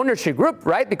the ownership group,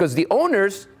 right? Because the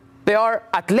owners, they are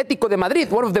Atlético de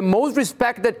Madrid, one of the most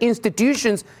respected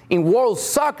institutions in world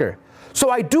soccer. So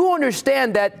I do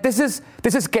understand that this is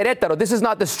Querétaro. This is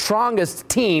not the strongest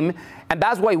team, and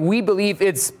that's why we believe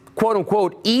it's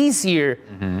quote-unquote easier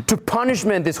to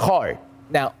punishment this hard.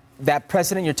 Now, that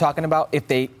precedent you're talking about, if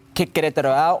they kick Querétaro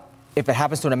out, if it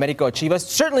happens to an América or Chivas,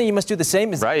 certainly you must do the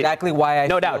same. Is exactly why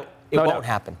no doubt. It won't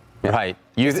happen. Right.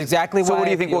 That's exactly why. So what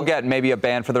do you think we'll get? Maybe a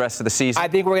ban for the rest of the season? I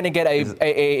think we're going to get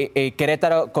a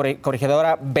Querétaro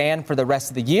Corregidora ban for the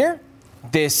rest of the year.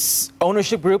 This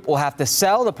ownership group will have to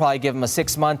sell. They'll probably give them a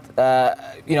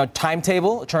 6-month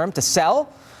timetable term to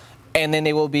sell. And then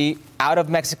they will be out of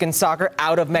Mexican soccer,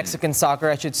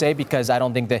 I should say, because I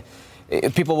don't think that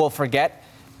people will forget.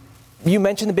 You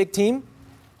mentioned the big team.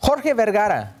 Jorge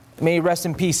Vergara, may he rest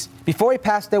in peace. Before he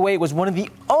passed away, was one of the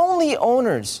only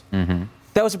owners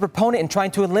that was a proponent in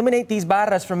trying to eliminate these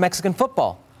barras from Mexican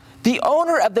football. The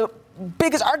owner of the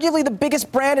biggest, arguably the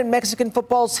biggest brand in Mexican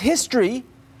football's history,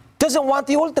 doesn't want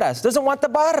the ultras, doesn't want the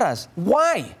barras.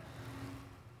 Why?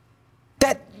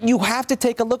 That you have to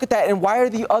take a look at that, and why are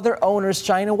the other owners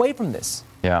shying away from this?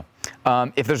 Yeah.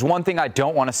 If there's one thing I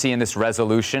don't want to see in this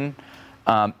resolution,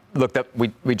 look, that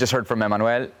we just heard from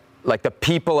Emmanuel, like the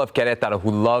people of Querétaro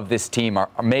who love this team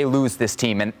may lose this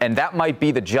team, and that might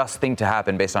be the just thing to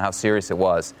happen based on how serious it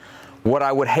was. What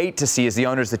I would hate to see is the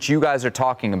owners that you guys are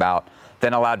talking about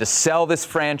then allowed to sell this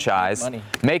franchise,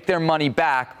 make their money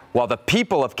back, while the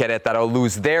people of Querétaro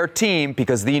lose their team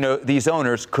because these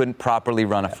owners couldn't properly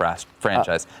run a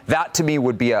franchise. That, to me,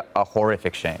 would be a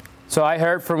horrific shame. So I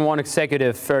heard from one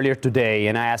executive earlier today,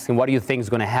 and I asked him, what do you think is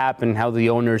going to happen, how the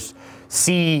owners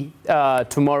see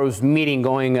tomorrow's meeting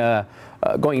going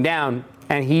down?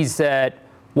 And he said,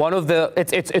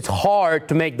 it's hard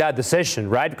to make that decision,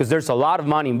 right? Because there's a lot of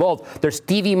money involved. There's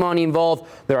TV money involved.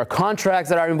 There are contracts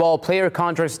that are involved, player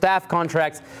contracts, staff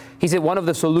contracts. He said one of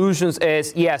the solutions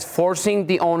is, yes, forcing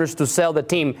the owners to sell the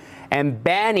team and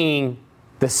banning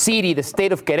the state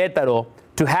of Querétaro,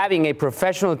 to having a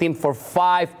professional team for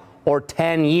 5 or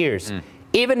 10 years.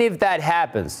 Even if that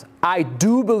happens, I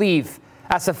do believe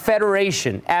as a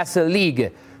federation, as a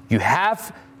league, you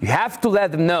have to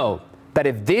let them know that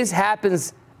if this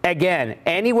happens again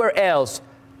anywhere else,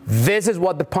 this is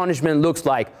what the punishment looks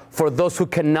like for those who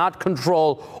cannot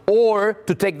control or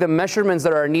to take the measurements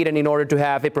that are needed in order to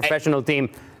have a professional team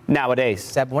nowadays.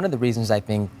 Seb, one of the reasons I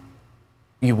think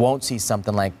you won't see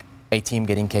something like a team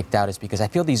getting kicked out is because I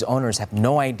feel these owners have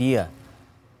no idea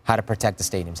how to protect the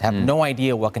stadiums, have no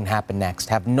idea what can happen next,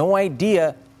 have no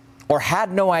idea or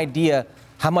had no idea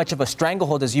how much of a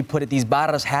stranglehold, as you put it, these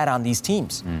barras had on these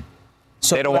teams.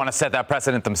 So they don't want to set that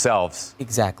precedent themselves.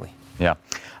 Exactly. Yeah.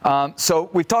 So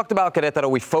we've talked about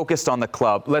Querétaro. We focused on the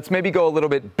club. Let's maybe go a little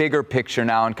bit bigger picture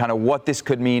now and kind of what this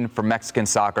could mean for Mexican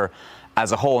soccer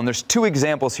as a whole. And there's 2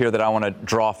 examples here that I want to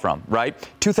draw from, right?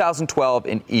 2012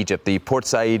 in Egypt, the Port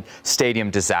Said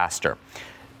Stadium disaster.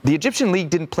 The Egyptian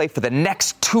league didn't play for the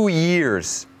next 2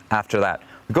 years after that.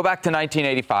 We go back to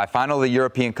 1985, final of the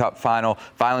European Cup final,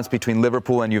 violence between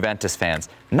Liverpool and Juventus fans.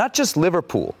 Not just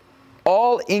Liverpool.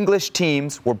 All English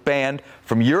teams were banned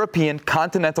from European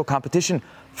continental competition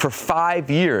for 5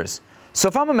 years. So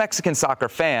if I'm a Mexican soccer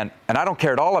fan, and I don't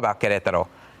care at all about Querétaro,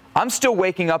 I'm still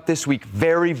waking up this week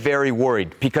very, very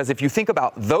worried, because if you think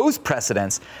about those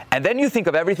precedents, and then you think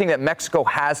of everything that Mexico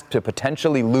has to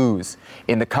potentially lose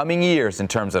in the coming years in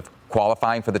terms of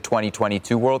qualifying for the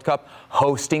 2022 World Cup,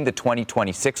 hosting the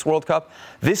 2026 World Cup,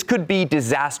 this could be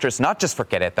disastrous, not just for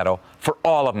Querétaro, for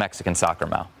all of Mexican soccer,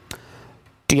 Mal.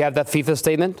 Do you have that FIFA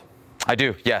statement? I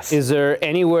do, yes. Is there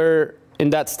anywhere in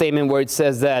that statement where it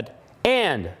says that,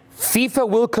 and FIFA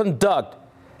will conduct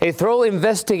a thorough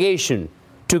investigation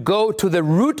to go to the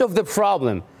root of the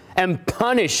problem and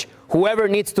punish whoever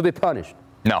needs to be punished?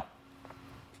 No.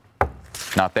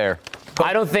 Not there.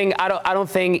 I don't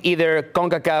think either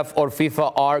CONCACAF or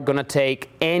FIFA are going to take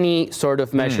any sort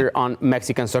of measure on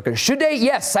Mexican soccer. Should they?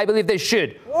 Yes, I believe they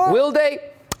should. What? Will they?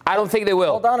 I don't think they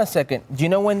will. Hold on a second. Do you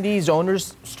know when these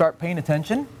owners start paying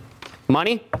attention?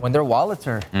 Money? When their wallets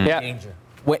are in danger.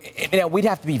 We'd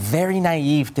have to be very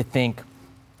naive to think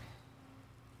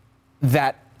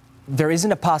that there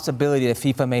isn't a possibility that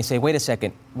FIFA may say, wait a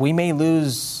second, we may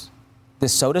lose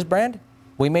this sodas brand.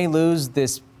 We may lose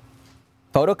this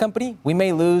photo company. We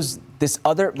may lose this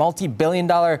other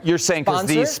multi-billion-dollar You're saying because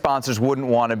sponsor. these sponsors wouldn't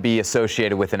want to be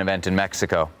associated with an event in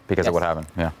Mexico because of what happened.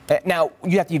 Yeah. Now,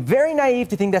 you have to be very naive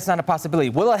to think that's not a possibility.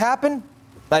 Will it happen?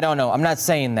 I don't know. I'm not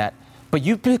saying that. But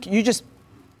you just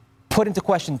put into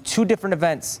question two different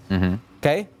events,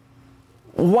 okay?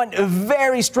 One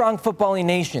very strong footballing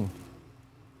nation.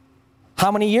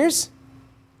 How many years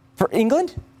for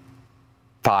England?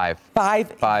 5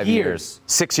 years.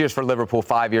 6 years for Liverpool,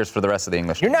 5 years for the rest of the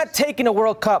English. You're not taking a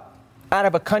World Cup out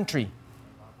of a country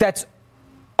that's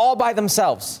all by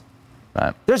themselves.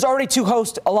 Right. There's already two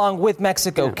hosts along with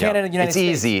Mexico, Canada, and United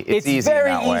States. It's easy. It's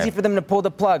very in that easy way. for them to pull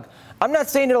the plug. I'm not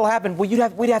saying it'll happen. We'd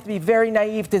have to be very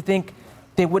naive to think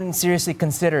they wouldn't seriously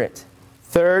consider it.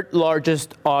 Third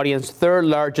largest audience, third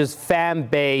largest fan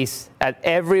base at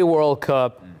every World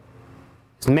Cup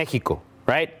is Mexico,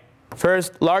 right?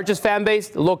 First largest fan base,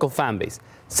 the local fan base.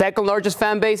 Second largest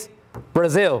fan base,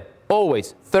 Brazil,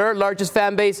 always. Third largest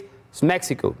fan base is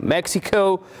Mexico.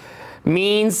 Mexico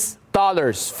means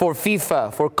dollars for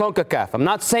FIFA, for CONCACAF. I'm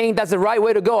not saying that's the right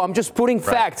way to go. I'm just putting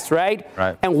facts, right?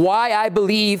 And why I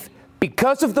believe,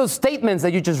 because of those statements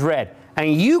that you just read,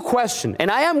 and you question,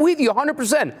 and I am with you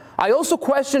 100%. I also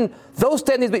question those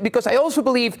statements because I also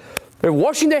believe they're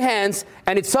washing their hands,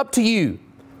 and it's up to you.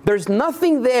 There's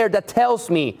nothing there that tells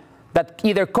me that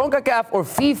either CONCACAF or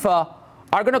FIFA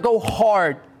are going to go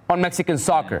hard on Mexican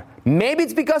soccer. Maybe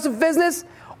it's because of business,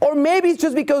 or maybe it's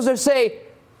just because they say,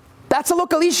 that's a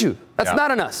local issue. That's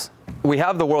not on us. We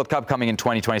have the World Cup coming in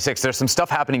 2026. There's some stuff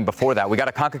happening before that. We got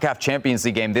a CONCACAF Champions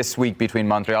League game this week between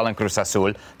Montreal and Cruz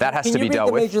Azul. That has to be dealt with. Can you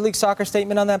read the Major League Soccer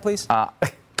statement on that, please? I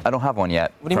don't have one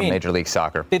yet What do you from mean? Major League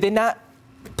Soccer. Did they not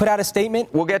put out a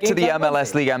statement? We'll get to the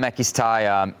MLS Liga MX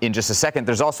tie in just a second.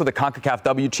 There's also the CONCACAF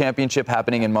W Championship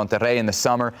happening in Monterrey in the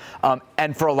summer.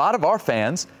 And for a lot of our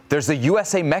fans, there's the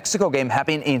USA-Mexico game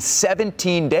happening in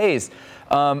 17 days.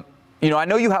 I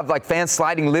know you have like fans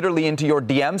sliding literally into your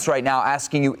DMs right now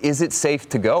asking you, is it safe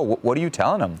to go? What are you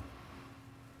telling them?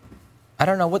 I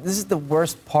don't know. This is the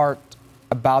worst part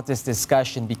about this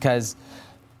discussion because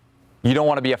you don't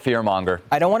want to be a fearmonger.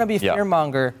 I don't want to be a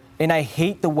fearmonger, and I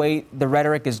hate the way the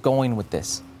rhetoric is going with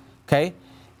this. Okay?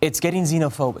 It's getting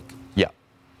xenophobic. Yeah.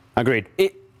 Agreed.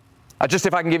 Just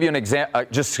if I can give you an example,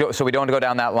 just so we don't go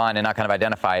down that line and not kind of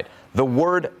identify it. The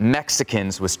word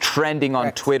Mexicans was trending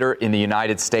on Twitter in the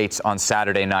United States on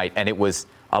Saturday night, and it was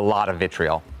a lot of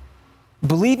vitriol.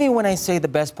 Believe me when I say the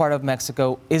best part of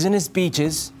Mexico isn't its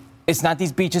beaches. It's not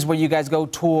these beaches where you guys go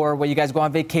tour, where you guys go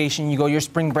on vacation, you go your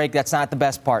spring break. That's not the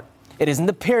best part. It isn't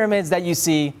the pyramids that you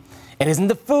see. It isn't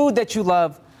the food that you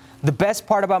love. The best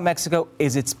part about Mexico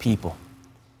is its people.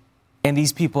 And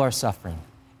these people are suffering.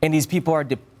 And these people are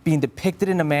being depicted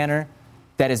in a manner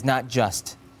that is not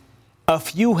just. A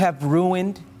few have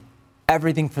ruined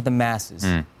everything for the masses.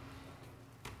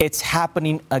 It's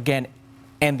happening again.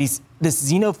 And this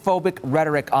xenophobic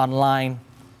rhetoric online,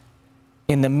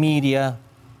 in the media,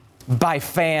 by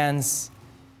fans,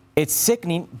 it's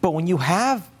sickening. But when you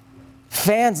have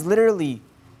fans literally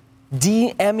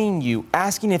DMing you,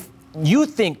 asking if you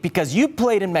think, because you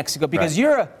played in Mexico, because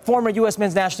you're a former U.S.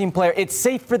 men's national team player, it's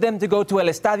safe for them to go to El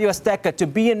Estadio Azteca, to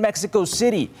be in Mexico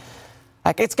City.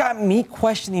 Like, it's got me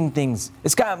questioning things.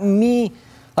 It's got me,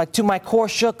 like, to my core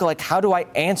shook. Like, how do I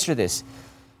answer this?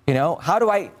 You know, how do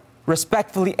I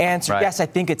respectfully answer, yes, I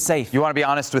think it's safe? You want to be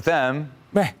honest with them,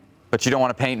 but you don't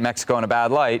want to paint Mexico in a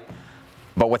bad light.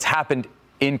 But what's happened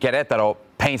in Querétaro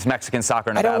paints Mexican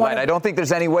soccer in a bad light. I don't think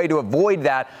there's any way to avoid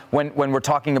that when we're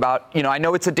talking about, I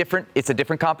know it's a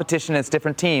different competition, it's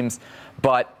different teams,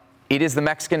 but it is the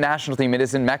Mexican national team. It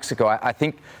is in Mexico. I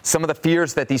think some of the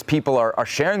fears that these people are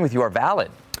sharing with you are valid.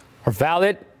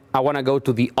 I want to go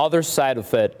to the other side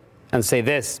of it and say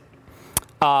this.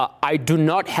 I do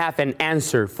not have an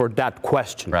answer for that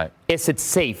question. Is it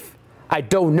safe? I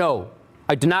don't know.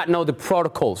 I do not know the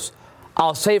protocols.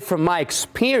 I'll say from my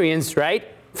experience,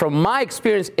 From my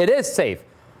experience, it is safe.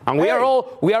 And we are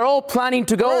all planning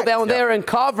to go down there and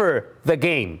cover the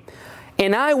game.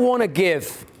 And I want to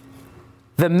give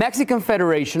the Mexican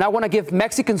Federation, I want to give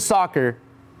Mexican soccer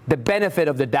the benefit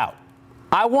of the doubt.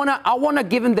 I want to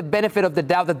give them the benefit of the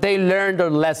doubt that they learned their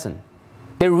lesson.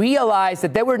 They realized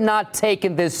that they were not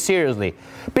taking this seriously.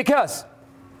 Because,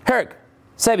 Herc,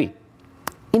 Sebi,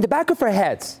 in the back of our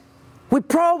heads, we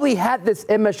probably had this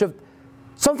image of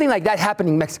something like that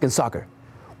happening in Mexican soccer.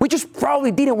 We just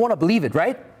probably didn't want to believe it,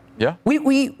 right? Yeah.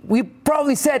 We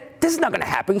probably said, this is not going to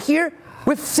happen here.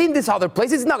 We've seen this other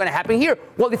places. It's not going to happen here.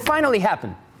 Well, it finally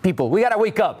happened, people. We got to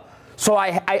wake up. So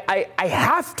I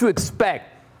have to expect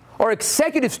our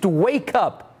executives to wake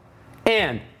up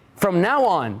and, from now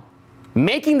on,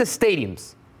 making the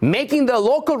stadiums, making the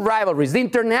local rivalries, the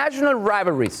international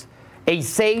rivalries, a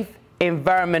safe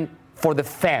environment for the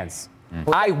fans.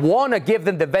 I want to give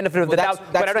them the benefit of the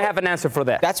doubt, but I don't have an answer for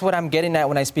that. That's what I'm getting at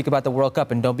when I speak about the World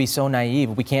Cup, and don't be so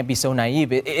naive. We can't be so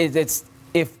naive. It's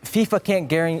if FIFA can't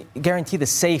guarantee the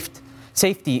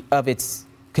safety of its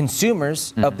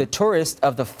consumers, of the tourists,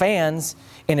 of the fans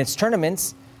in its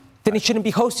tournaments, then it shouldn't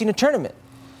be hosting a tournament.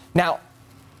 Now,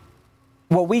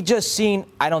 what we just seen,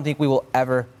 I don't think we will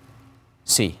ever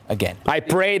see again. I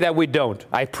pray that we don't.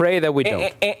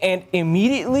 And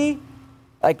immediately,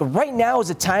 like right now is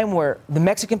a time where the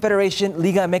Mexican Federation,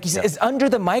 Liga MX, is under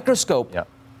the microscope. Yeah.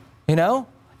 You know?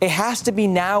 It has to be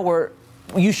now where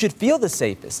you should feel the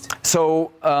safest.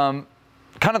 So, kind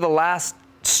of the last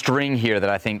string here that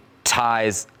I think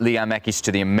ties Liga MX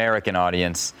to the American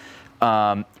audience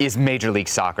is Major League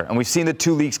Soccer. And we've seen the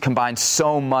two leagues combine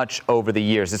so much over the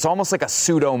years. It's almost like a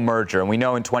pseudo-merger. And we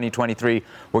know in 2023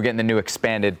 we're getting the new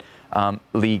expanded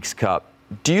Leagues Cup.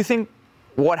 Do you think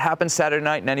what happened Saturday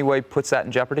night in any way puts that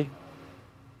in jeopardy?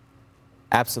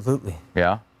 Absolutely.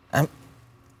 Yeah?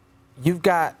 You've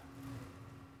got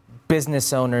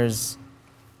business owners,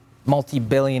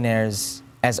 multi-billionaires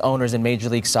as owners in Major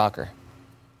League Soccer.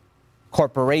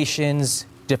 Corporations,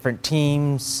 different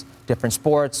teams, different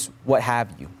sports, what have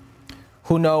you,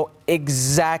 who know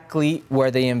exactly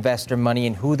where they invest their money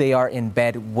and who they are in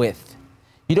bed with.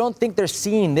 You don't think they're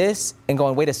seeing this and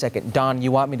going, wait a second, Don,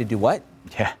 you want me to do what?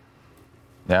 Yeah.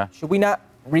 Yeah. Should we not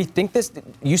rethink this?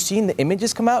 You seen the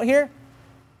images come out here?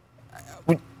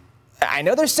 I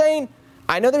know they're saying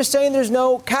there's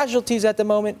no casualties at the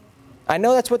moment. I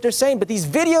know that's what they're saying, but these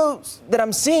videos that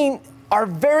I'm seeing are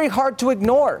very hard to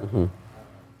ignore. Mm-hmm.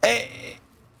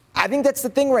 I think that's the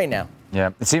thing right now.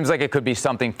 Yeah, it seems like it could be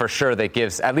something for sure that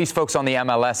gives at least folks on the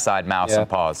MLS side some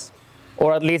pause.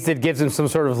 Or at least it gives them some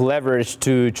sort of leverage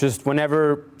to just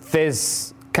whenever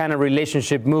this kind of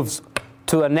relationship moves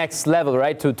to a next level,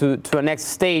 right? To a next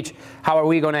stage. How are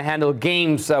we going to handle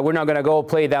games? We're not going to go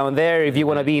play down there. If you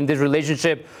want to be in this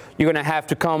relationship, you're going to have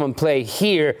to come and play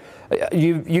here.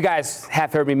 You guys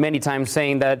have heard me many times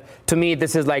saying that to me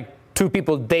this is like two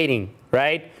people dating,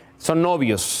 right? Son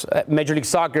novios, Major League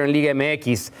Soccer and Liga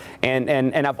MX,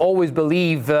 and I've always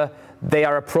believed they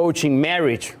are approaching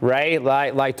marriage, right?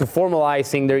 Like to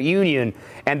formalizing their union,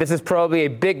 and this is probably a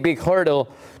big hurdle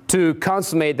to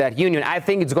consummate that union. I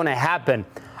think it's going to happen.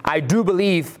 I do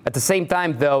believe at the same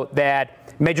time, though,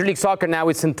 that Major League Soccer now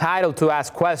is entitled to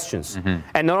ask questions,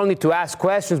 and not only to ask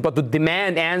questions, but to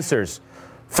demand answers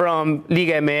from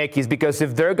Liga MX, because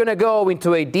if they're going to go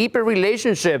into a deeper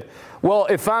relationship, well,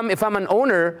 if I'm an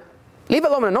owner, leave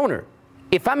alone an owner.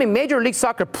 If I'm a Major League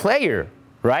Soccer player,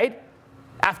 right,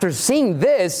 after seeing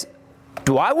this,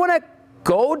 do I want to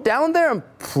go down there and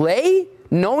play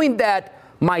knowing that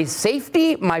my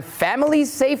safety, my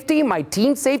family's safety, my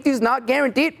team's safety is not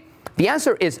guaranteed? The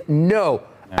answer is no.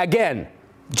 Again,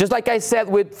 just like I said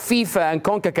with FIFA and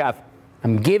CONCACAF,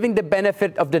 I'm giving the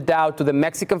benefit of the doubt to the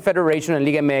Mexican Federation and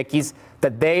Liga MX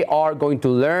that they are going to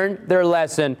learn their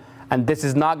lesson, and this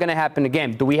is not going to happen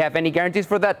again. Do we have any guarantees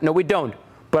for that? No, we don't.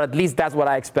 But at least that's what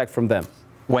I expect from them.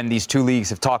 When these two leagues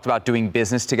have talked about doing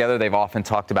business together, they've often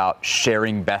talked about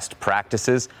sharing best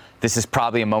practices. This is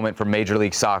probably a moment for Major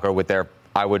League Soccer with their,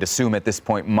 I would assume at this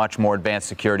point, much more advanced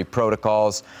security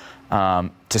protocols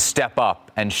to step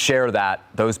up and share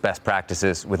those best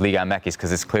practices with Liga MX,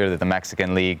 because it's clear that the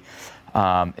Mexican League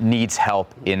needs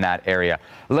help in that area.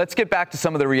 Let's get back to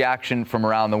some of the reaction from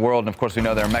around the world. And of course, we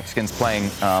know there are Mexicans playing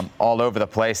all over the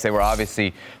place. They were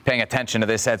obviously paying attention to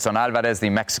this. Edson Alvarez, the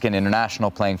Mexican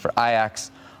international, playing for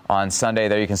Ajax on Sunday.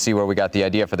 There you can see where we got the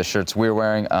idea for the shirts we're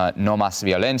wearing. No más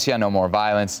violencia, no more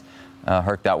violence.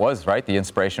 Herc, that was, right, the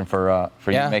inspiration for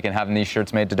you having these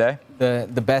shirts made today?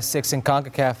 The best six in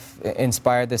CONCACAF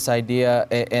inspired this idea.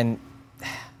 And,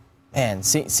 man,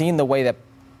 seeing the way that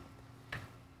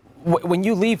when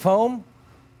you leave home,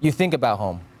 you think about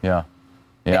home. Yeah.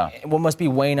 What must be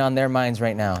weighing on their minds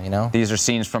right now, you know? These are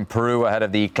scenes from Peru ahead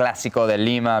of the Clásico de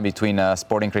Lima between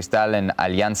Sporting Cristal and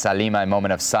Alianza Lima, a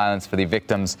moment of silence for the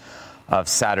victims of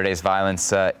Saturday's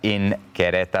violence in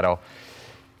Querétaro.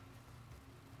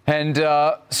 And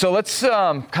so let's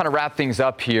kind of wrap things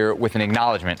up here with an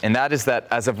acknowledgement, and that is that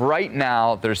as of right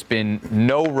now, there's been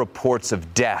no reports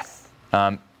of death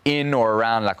in or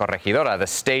around La Corregidora, the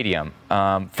stadium,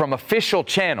 from official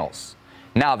channels.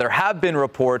 Now, there have been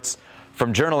reports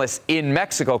from journalists in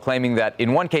Mexico claiming that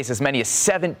in one case, as many as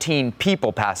 17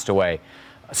 people passed away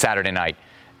Saturday night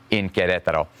in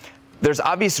Querétaro. There's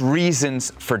obvious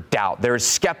reasons for doubt. There is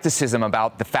skepticism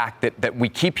about the fact that we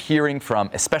keep hearing from,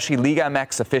 especially Liga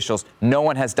MX officials, no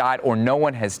one has died or no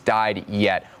one has died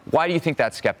yet. Why do you think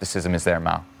that skepticism is there,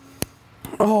 Mao?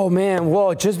 Oh, man.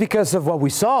 Well, just because of what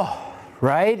we saw,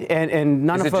 right? And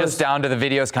none of us... Is it just down to the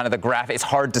videos, kind of the graphic? It's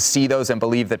hard to see those and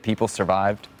believe that people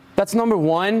survived? That's number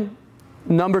one.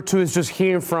 Number two is just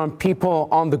hearing from people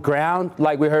on the ground,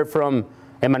 like we heard from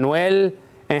Emmanuel,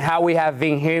 and how we have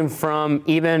been hearing from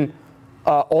even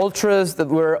ultras that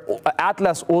were,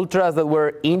 Atlas ultras that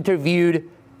were interviewed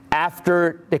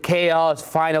after the chaos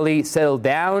finally settled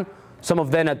down. Some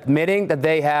of them admitting that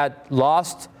they had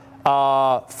lost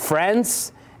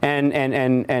friends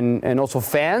and also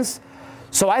fans.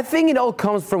 So I think it all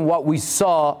comes from what we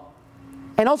saw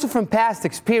and also from past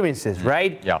experiences,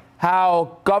 right? Yeah.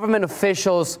 How government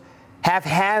officials have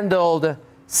handled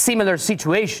similar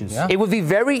situations. Yeah. It would be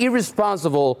very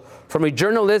irresponsible from a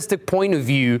journalistic point of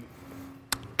view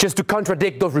just to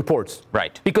contradict those reports.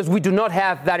 Right. Because we do not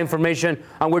have that information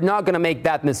and we're not going to make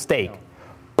that mistake.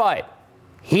 But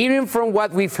hearing from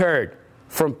what we've heard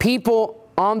from people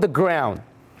on the ground,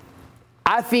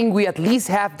 I think we at least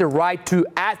have the right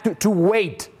to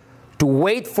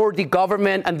wait for the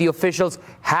government and the officials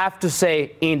have to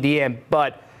say in the end.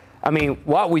 But, I mean,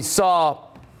 what we saw,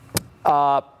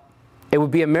 it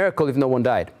would be a miracle if no one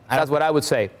died. That's what I would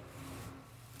say.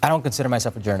 I don't consider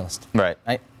myself a journalist. Right.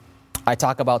 I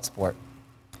talk about sport.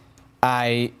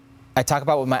 I talk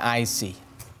about what my eyes see.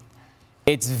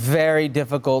 It's very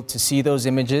difficult to see those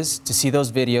images, to see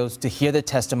those videos, to hear the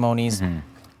testimonies,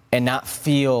 and not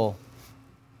feel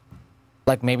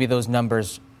like maybe those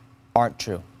numbers aren't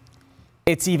true.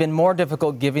 It's even more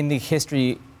difficult given the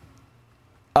history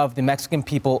of the Mexican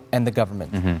people and the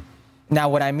government. Now,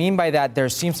 what I mean by that, there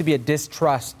seems to be a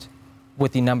distrust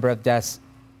with the number of deaths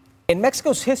in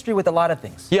Mexico's history with a lot of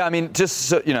things. Yeah, I mean, just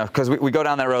so, you know, because we go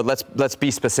down that road, let's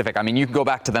be specific. I mean, you can go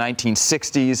back to the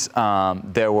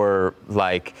 1960s. There were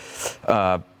like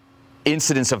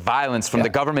incidents of violence from the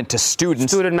government to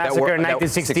students. Student massacre in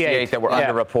 1968 that were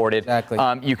underreported. Exactly.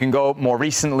 You can go more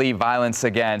recently, violence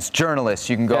against journalists.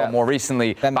 You can go more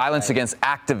recently, violence against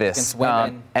activists. Against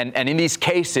women. And in these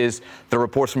cases, the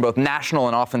reports from both national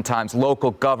and oftentimes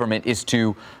local government is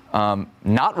to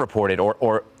not report it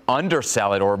or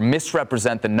undersell it or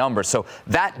misrepresent the numbers. So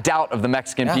that doubt of the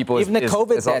Mexican people even the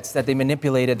COVID deaths that they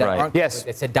manipulated that aren't COVID.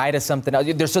 It's a died of something else.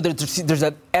 There's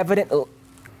an evident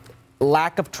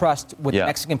lack of trust with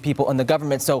Mexican people and the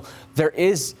government. So there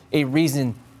is a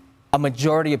reason a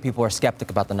majority of people are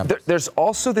skeptic about the numbers. There's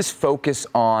also this focus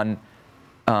on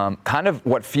kind of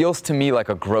what feels to me like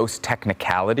a gross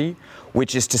technicality,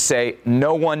 which is to say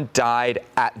no one died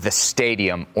at the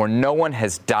stadium or no one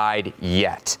has died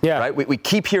yet. Right? We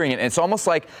keep hearing it, and it's almost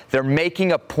like they're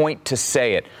making a point to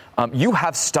say it. You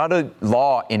have studied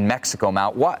law in Mexico,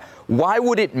 Mount. Why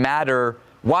would it matter?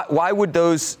 Why would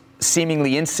those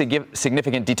seemingly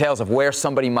insignificant details of where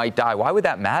somebody might die, why would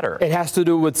that matter? It has to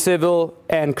do with civil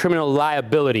and criminal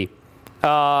liability.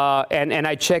 And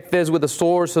I checked this with the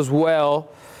source as well,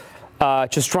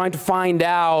 just trying to find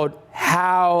out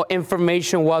how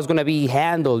information was going to be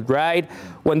handled, right?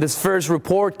 When this first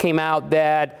report came out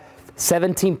that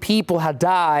 17 people had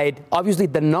died, obviously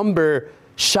the number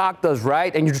shocked us,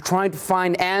 right? And you're trying to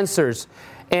find answers.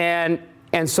 And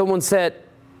someone said,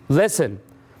 listen,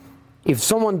 if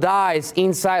someone dies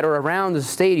inside or around the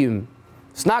stadium,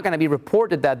 it's not going to be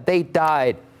reported that they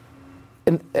died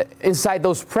inside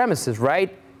those premises,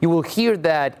 right? You will hear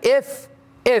that if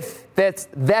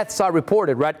deaths are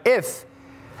reported, right? If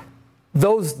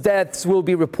those deaths will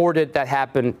be reported that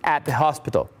happen at the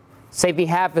hospital. Same thing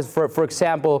happens, for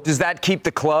example. Does that keep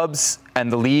the clubs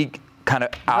and the league kind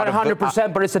of out of Not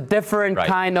 100%, but it's a different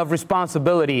kind of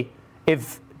responsibility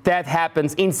if that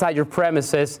happens inside your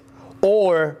premises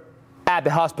or at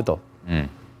the hospital.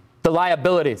 The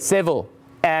liability, civil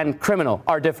and criminal,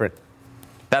 are different.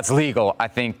 That's legal. I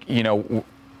think, you know,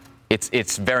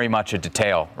 it's very much a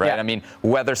detail, right? Yeah. I mean,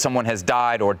 whether someone has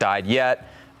died or died yet,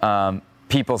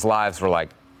 people's lives were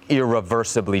like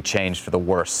irreversibly changed for the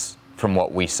worse from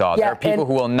what we saw. There are people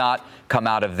who will not come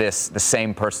out of this the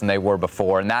same person they were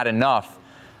before, and that enough,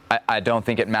 I don't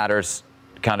think it matters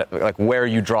kind of like where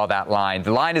you draw that line.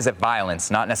 The line is at violence,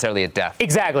 not necessarily at death.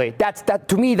 Exactly. That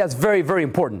to me, that's very, very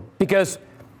important, because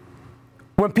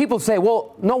when people say,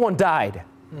 well, no one died,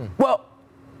 well,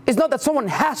 it's not that someone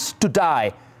has to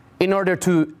die in order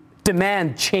to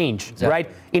demand change, right?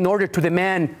 In order to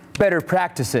demand better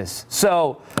practices.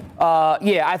 So,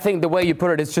 I think the way you put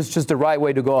it is just the right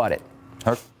way to go at it.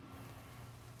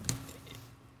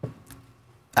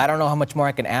 I don't know how much more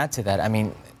I can add to that. I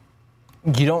mean,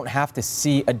 you don't have to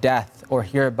see a death or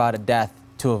hear about a death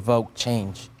to evoke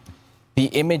change. the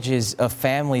images of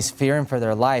families fearing for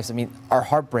their lives, I mean, are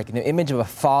heartbreaking. The image of a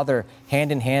father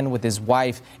hand in hand with his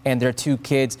wife and their 2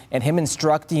 kids, and him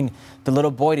instructing the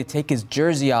little boy to take his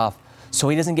jersey off so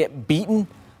he doesn't get beaten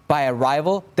by a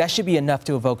rival, that should be enough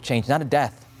to evoke change, not a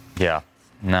death. Yeah,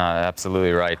 no,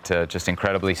 absolutely right. Just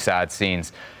incredibly sad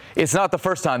scenes. It's not the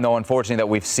first time, though, unfortunately, that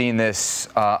we've seen this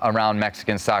around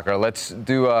Mexican soccer. Let's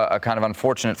do a kind of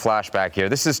unfortunate flashback here.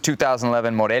 This is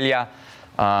 2011 Morelia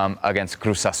against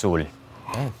Cruz Azul.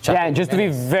 Yeah, and just to be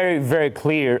very, very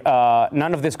clear,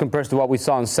 none of this compares to what we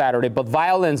saw on Saturday, but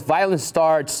violence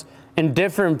starts in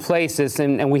different places,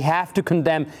 and we have to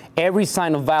condemn every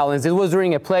sign of violence. It was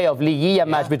during a playoff Liguilla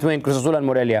match between Cruz Azul and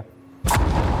Morelia.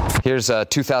 Here's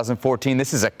 2014.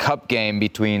 This is a cup game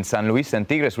between San Luis and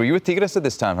Tigres. Were you with Tigres at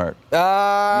this time, Hurt? You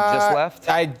just left?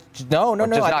 No. Just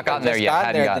not gotten there yet.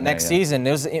 Hadn't gotten there the next season.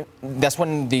 That's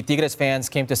when the Tigres fans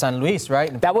came to San Luis,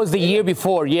 right? That was the year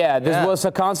before, yeah. This was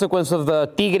a consequence of the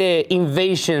Tigre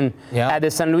invasion at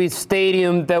the San Luis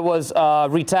Stadium. There was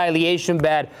retaliation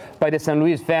bad by the San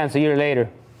Luis fans a year later.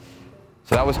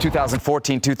 So that was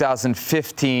 2014,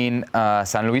 2015,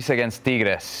 San Luis against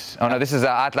Tigres. Oh, no, this is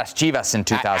Atlas Chivas in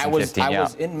 2015. I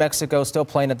was in Mexico, still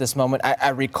playing at this moment. I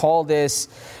recall this.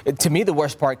 To me, the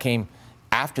worst part came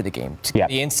after the game.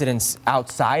 The incidents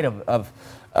outside of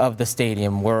the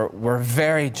stadium were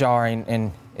very jarring.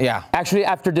 And, yeah. Actually,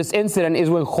 after this incident is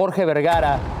when Jorge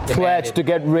Vergara pledged to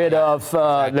get rid of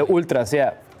the Ultras,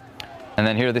 And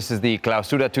then here, this is the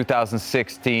Clausura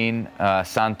 2016,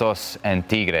 Santos and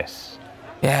Tigres.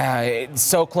 Yeah, it's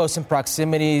so close in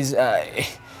proximities.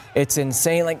 It's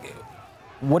insane. Like,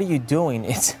 what are you doing?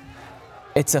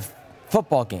 It's a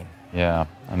football game. Yeah,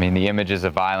 I mean, the images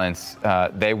of violence,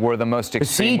 they were the most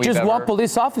extreme we've just ever... one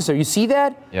police officer. You see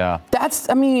that? Yeah.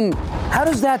 I mean, how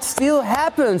does that still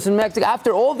happen in Mexico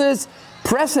after all this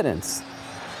precedence?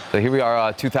 So here we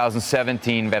are,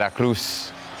 2017,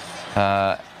 Veracruz,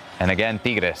 and again,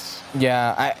 Tigres.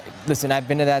 Yeah, listen, I've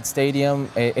been to that stadium.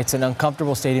 It's an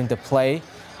uncomfortable stadium to play.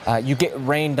 You get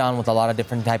rained on with a lot of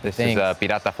different type of things. This is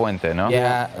Pirata Fuente, no?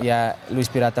 Yeah, Luis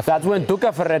Pirata Fuente. That's when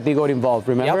Tuca Ferretti got involved,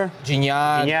 remember? Yep.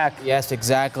 Gignac. Yes,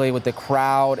 exactly, with the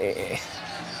crowd.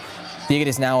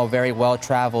 Tigres is now a very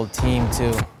well-traveled team,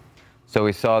 too. So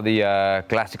we saw the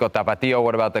Clásico Tapatío.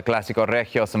 What about the Clásico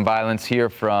Regio? Some violence here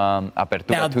from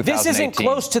Apertura 2018. Now, this isn't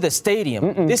close to the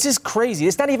stadium. This is crazy.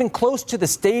 It's not even close to the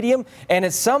stadium. And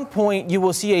at some point, you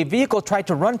will see a vehicle try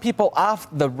to run people off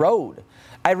the road.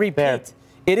 I repeat,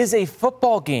 it is a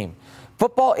football game.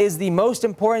 Football is the most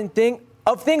important thing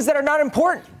of things that are not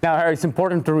important. Now, Harry, it's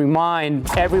important to remind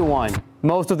everyone,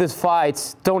 most of these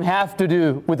fights don't have to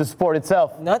do with the sport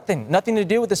itself. Nothing to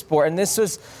do with the sport. And this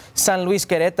was San Luis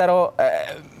Querétaro.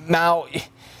 Now,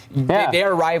 they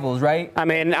are rivals, right? I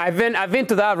mean, I've been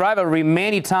to that rivalry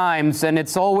many times, and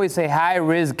it's always a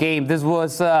high-risk game. This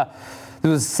was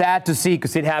sad to see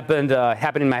because it happened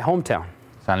in my hometown.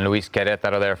 San Luis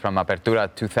Querétaro there from Apertura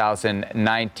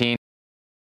 2019.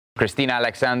 Cristina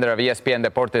Alexander of ESPN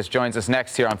Deportes joins us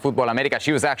next here on Futbol Americas.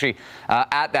 She was actually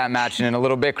at that match, and in a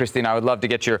little bit, Cristina, I would love to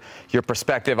get your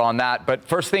perspective on that. But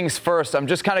first things first, I'm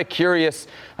just kind of curious,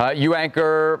 you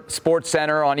anchor Sports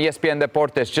Center on ESPN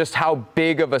Deportes, just how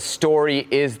big of a story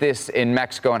is this in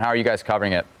Mexico, and how are you guys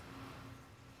covering it?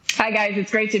 Hi, guys.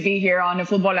 It's great to be here on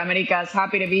Futbol Americas.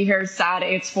 Happy to be here. Sad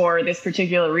it's for this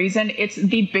particular reason. It's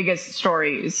the biggest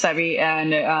story, Sebi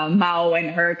and Mao and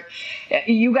Herc.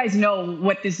 You guys know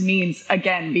what this means,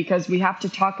 again, because we have to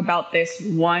talk about this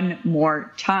one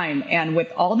more time. And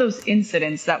with all those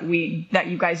incidents that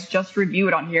you guys just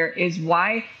reviewed on here is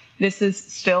why this is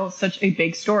still such a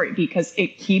big story, because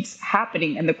it keeps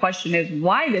happening. And the question is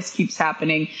why this keeps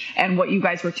happening, and what you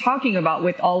guys were talking about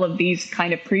with all of these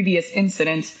kind of previous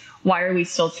incidents. Why are we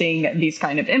still seeing these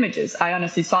kind of images? I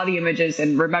honestly saw the images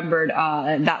and remembered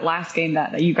that last game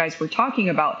that you guys were talking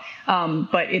about.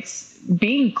 But it's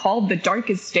being called the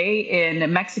darkest day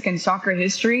in Mexican soccer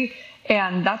history.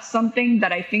 And that's something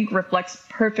that I think reflects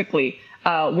perfectly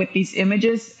with these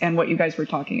images and what you guys were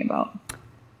talking about.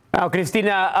 Now,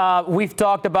 Cristina, we've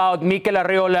talked about Mikel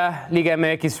Arriola, Liga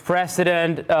MX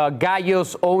president,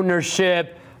 Gallos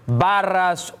ownership,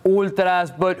 Barras,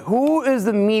 Ultras, but who is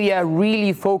the media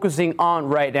really focusing on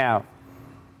right now?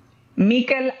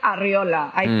 Mikel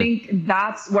Arriola. I think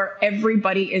that's where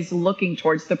everybody is looking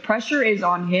towards. The pressure is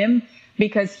on him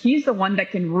because he's the one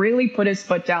that can really put his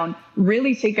foot down,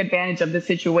 really take advantage of the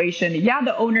situation. Yeah,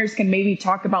 the owners can maybe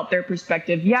talk about their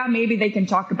perspective. Yeah, maybe they can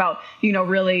talk about,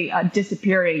 really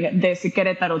disappearing this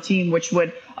Querétaro team, which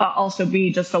would also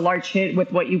be just a large hit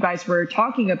with what you guys were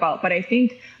talking about. But I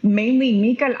think mainly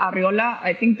Mikel Arriola,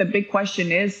 I think the big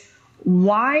question is,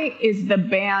 Why is the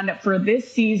ban for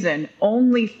this season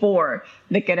only for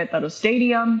the Querétaro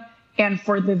Stadium and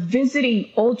for the visiting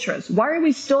ultras? Why are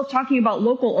we still talking about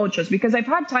local ultras? Because I've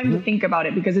had time to think about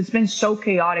it, because it's been so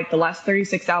chaotic the last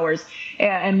 36 hours,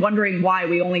 and wondering why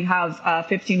we only have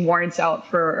 15 warrants out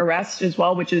for arrest as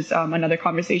well, which is another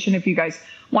conversation if you guys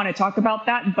want to talk about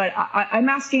that. But I'm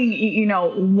asking,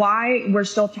 why we're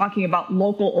still talking about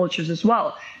local ultras as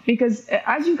well. Because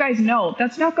as you guys know,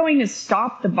 that's not going to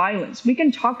stop the violence. We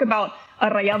can talk about a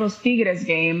Rayados Tigres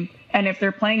game, and if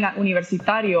they're playing at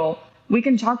Universitario, we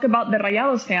can talk about the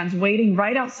Rayados fans waiting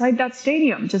right outside that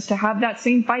stadium just to have that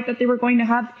same fight that they were going to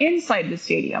have inside the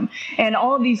stadium, and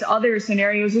all of these other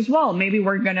scenarios as well. Maybe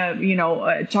we're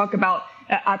gonna, talk about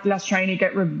Atlas trying to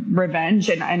get revenge,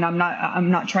 and I'm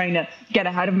not trying to get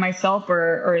ahead of myself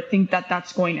or think that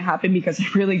that's going to happen, because I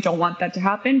really don't want that to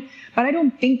happen. But I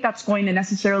don't think that's going to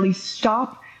necessarily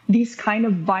stop these kind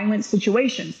of violent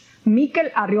situations. Mikel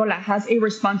Arriola has a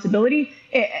responsibility,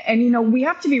 and we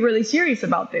have to be really serious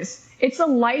about this. It's a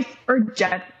life or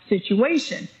death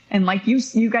situation. And like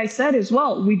you guys said as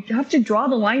well, we have to draw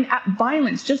the line at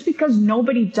violence. Just because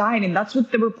nobody died, and that's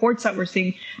what the reports that we're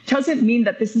seeing, doesn't mean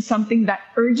that this is something that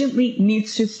urgently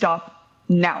needs to stop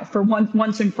now, for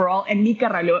once and for all. And Mikel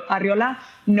Arriola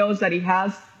knows that he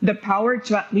has the power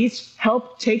to at least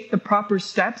help take the proper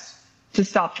steps to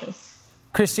stop this.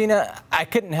 Cristina, I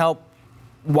couldn't help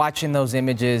watching those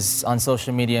images on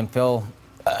social media and feel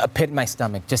a pit in my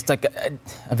stomach, just like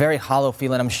a very hollow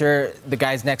feeling. I'm sure the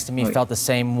guys next to me felt the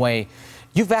same way.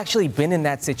 You've actually been in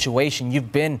that situation.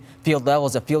 You've been field level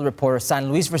as a field reporter.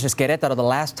 San Luis versus Querétaro, the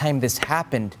last time this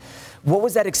happened. What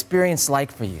was that experience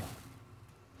like for you?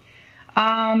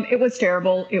 It was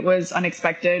terrible. It was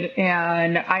unexpected.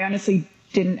 And I honestly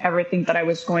didn't ever think that I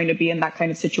was going to be in that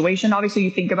kind of situation. Obviously,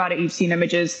 you think about it, you've seen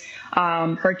images.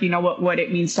 Herc, you know what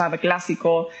it means to have a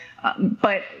clásico.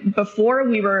 But before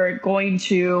we were going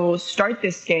to start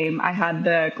this game, I had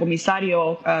the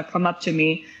comisario come up to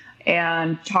me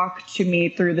and talk to me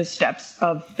through the steps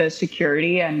of the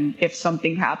security and if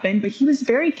something happened. But he was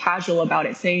very casual about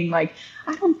it, saying like,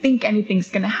 I don't think anything's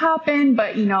going to happen,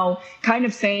 but, kind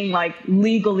of saying like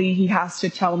legally he has to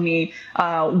tell me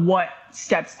what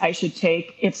steps I should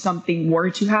take if something were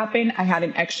to happen. I had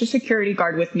an extra security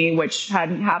guard with me, which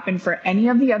hadn't happened for any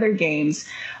of the other games.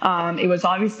 It was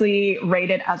obviously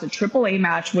rated as a AAA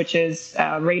match, which is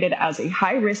rated as a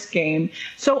high-risk game.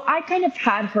 So I kind of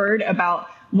had heard about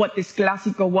what this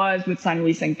clásico was with San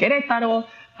Luis and Querétaro,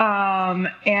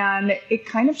 and it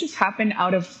kind of just happened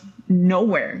out of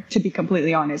nowhere, to be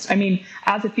completely honest. I mean,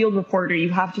 as a field reporter, you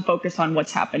have to focus on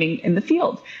what's happening in the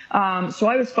field. So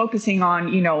I was focusing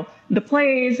on, the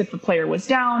plays, if the player was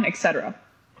down, etc.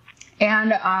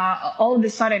 And all of a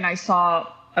sudden, I saw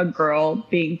a girl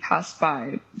being passed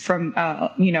by from,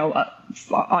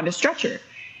 on a stretcher.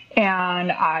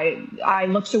 And I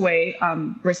looked away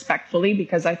respectfully,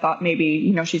 because I thought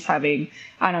maybe, she's having,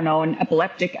 an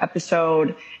epileptic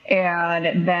episode.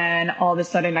 And then all of a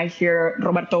sudden I hear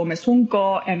Roberto Gómez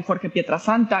Junco and Jorge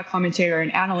Pietrasanta, commentator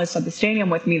and analyst at the stadium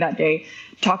with me that day,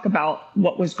 talk about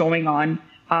what was going on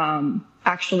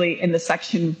actually in the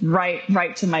section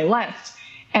right to my left.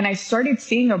 And I started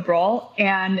seeing a brawl.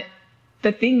 And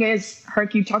the thing is,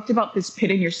 Herc, you talked about this pit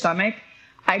in your stomach.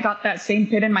 I got that same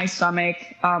pit in my stomach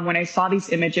when I saw these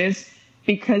images,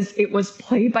 because it was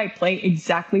play by play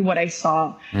exactly what I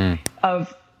saw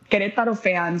of Querétaro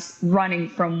fans running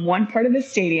from one part of the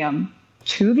stadium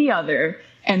to the other,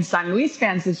 and San Luis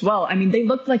fans as well. I mean, they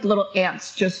looked like little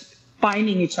ants just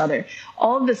finding each other.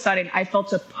 All of a sudden, I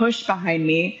felt a push behind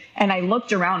me, and I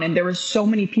looked around, and there were so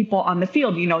many people on the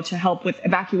field, to help with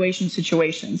evacuation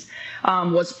situations.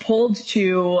 Was pulled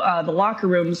to the locker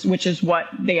rooms, which is what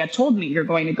they had told me. You're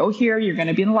going to go here. You're going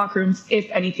to be in the locker rooms if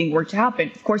anything were to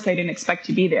happen. Of course, I didn't expect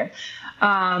to be there.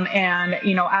 And,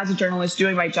 as a journalist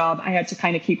doing my job, I had to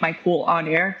kind of keep my cool on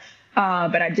air.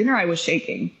 But at dinner, I was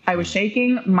shaking.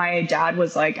 My dad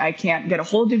was like, I can't get a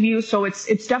hold of you. So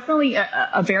it's definitely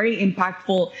a very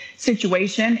impactful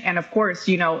situation. And of course,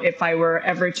 if I were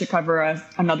ever to cover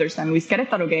another San Luis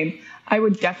Querétaro game, I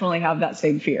would definitely have that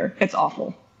same fear. It's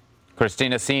awful.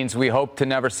 Cristina, scenes we hope to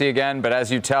never see again, but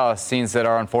as you tell us, scenes that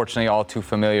are unfortunately all too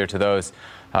familiar to those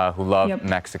who love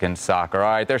Mexican soccer. All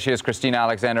right, there she is, Cristina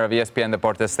Alexander of ESPN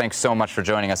Deportes. Thanks so much for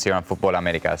joining us here on Futbol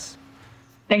Americas.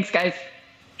 Thanks, guys.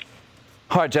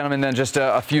 All right, gentlemen, then just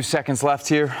a few seconds left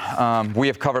here. We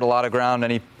have covered a lot of ground.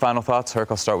 Any final thoughts? Herc,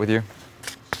 I'll start with you.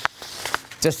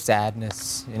 Just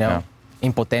sadness,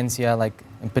 impotencia, like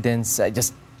impotence,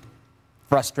 just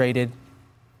frustrated,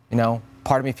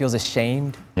 part of me feels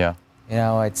ashamed. Yeah.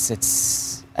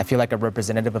 It's I feel like a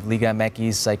representative of Liga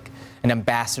MX, like an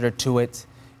ambassador to it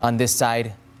on this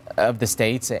side of the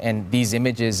States, and these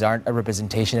images aren't a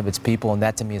representation of its people, and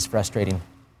that to me is frustrating.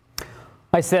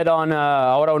 I said on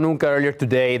Ahora o Nunca earlier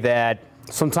today that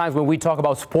sometimes when we talk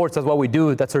about sports, that's what we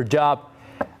do, that's our job.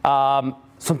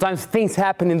 Sometimes things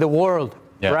happen in the world,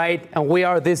 right? And we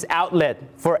are this outlet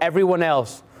for everyone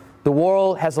else. The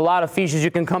world has a lot of features.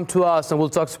 You can come to us and we'll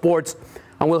talk sports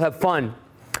and we'll have fun.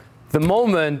 The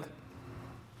moment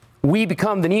we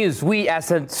become the news, we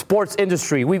as a sports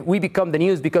industry, we become the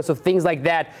news because of things like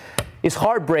that, is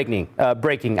heartbreaking.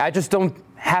 I just don't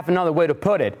have another way to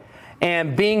put it.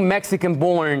 And being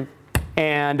Mexican-born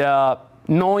and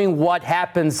knowing what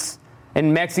happens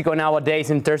in Mexico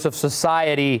nowadays in terms of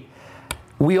society,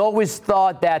 we always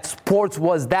thought that sports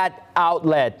was that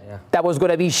outlet that was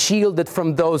going to be shielded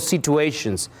from those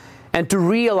situations. And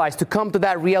to come to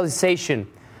that realization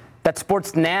that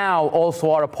sports now also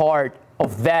are a part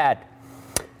of that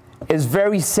is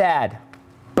very sad.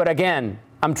 But again,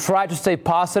 I'm trying to stay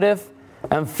positive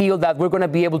and feel that we're going to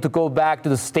be able to go back to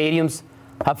the stadiums,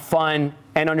 have fun,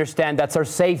 and understand that's our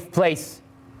safe place,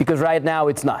 because right now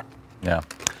it's not. Yeah.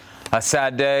 A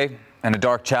sad day and a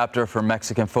dark chapter for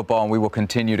Mexican football, and we will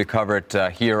continue to cover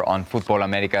it here on Futbol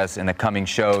Americas in the coming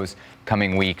shows,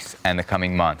 coming weeks, and the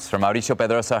coming months. For Mauricio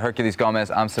Pedrosa, Hercules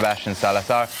Gomez, I'm Sebastian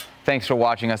Salazar. Thanks for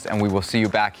watching us, and we will see you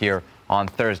back here on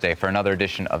Thursday for another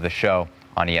edition of the show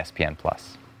on ESPN+.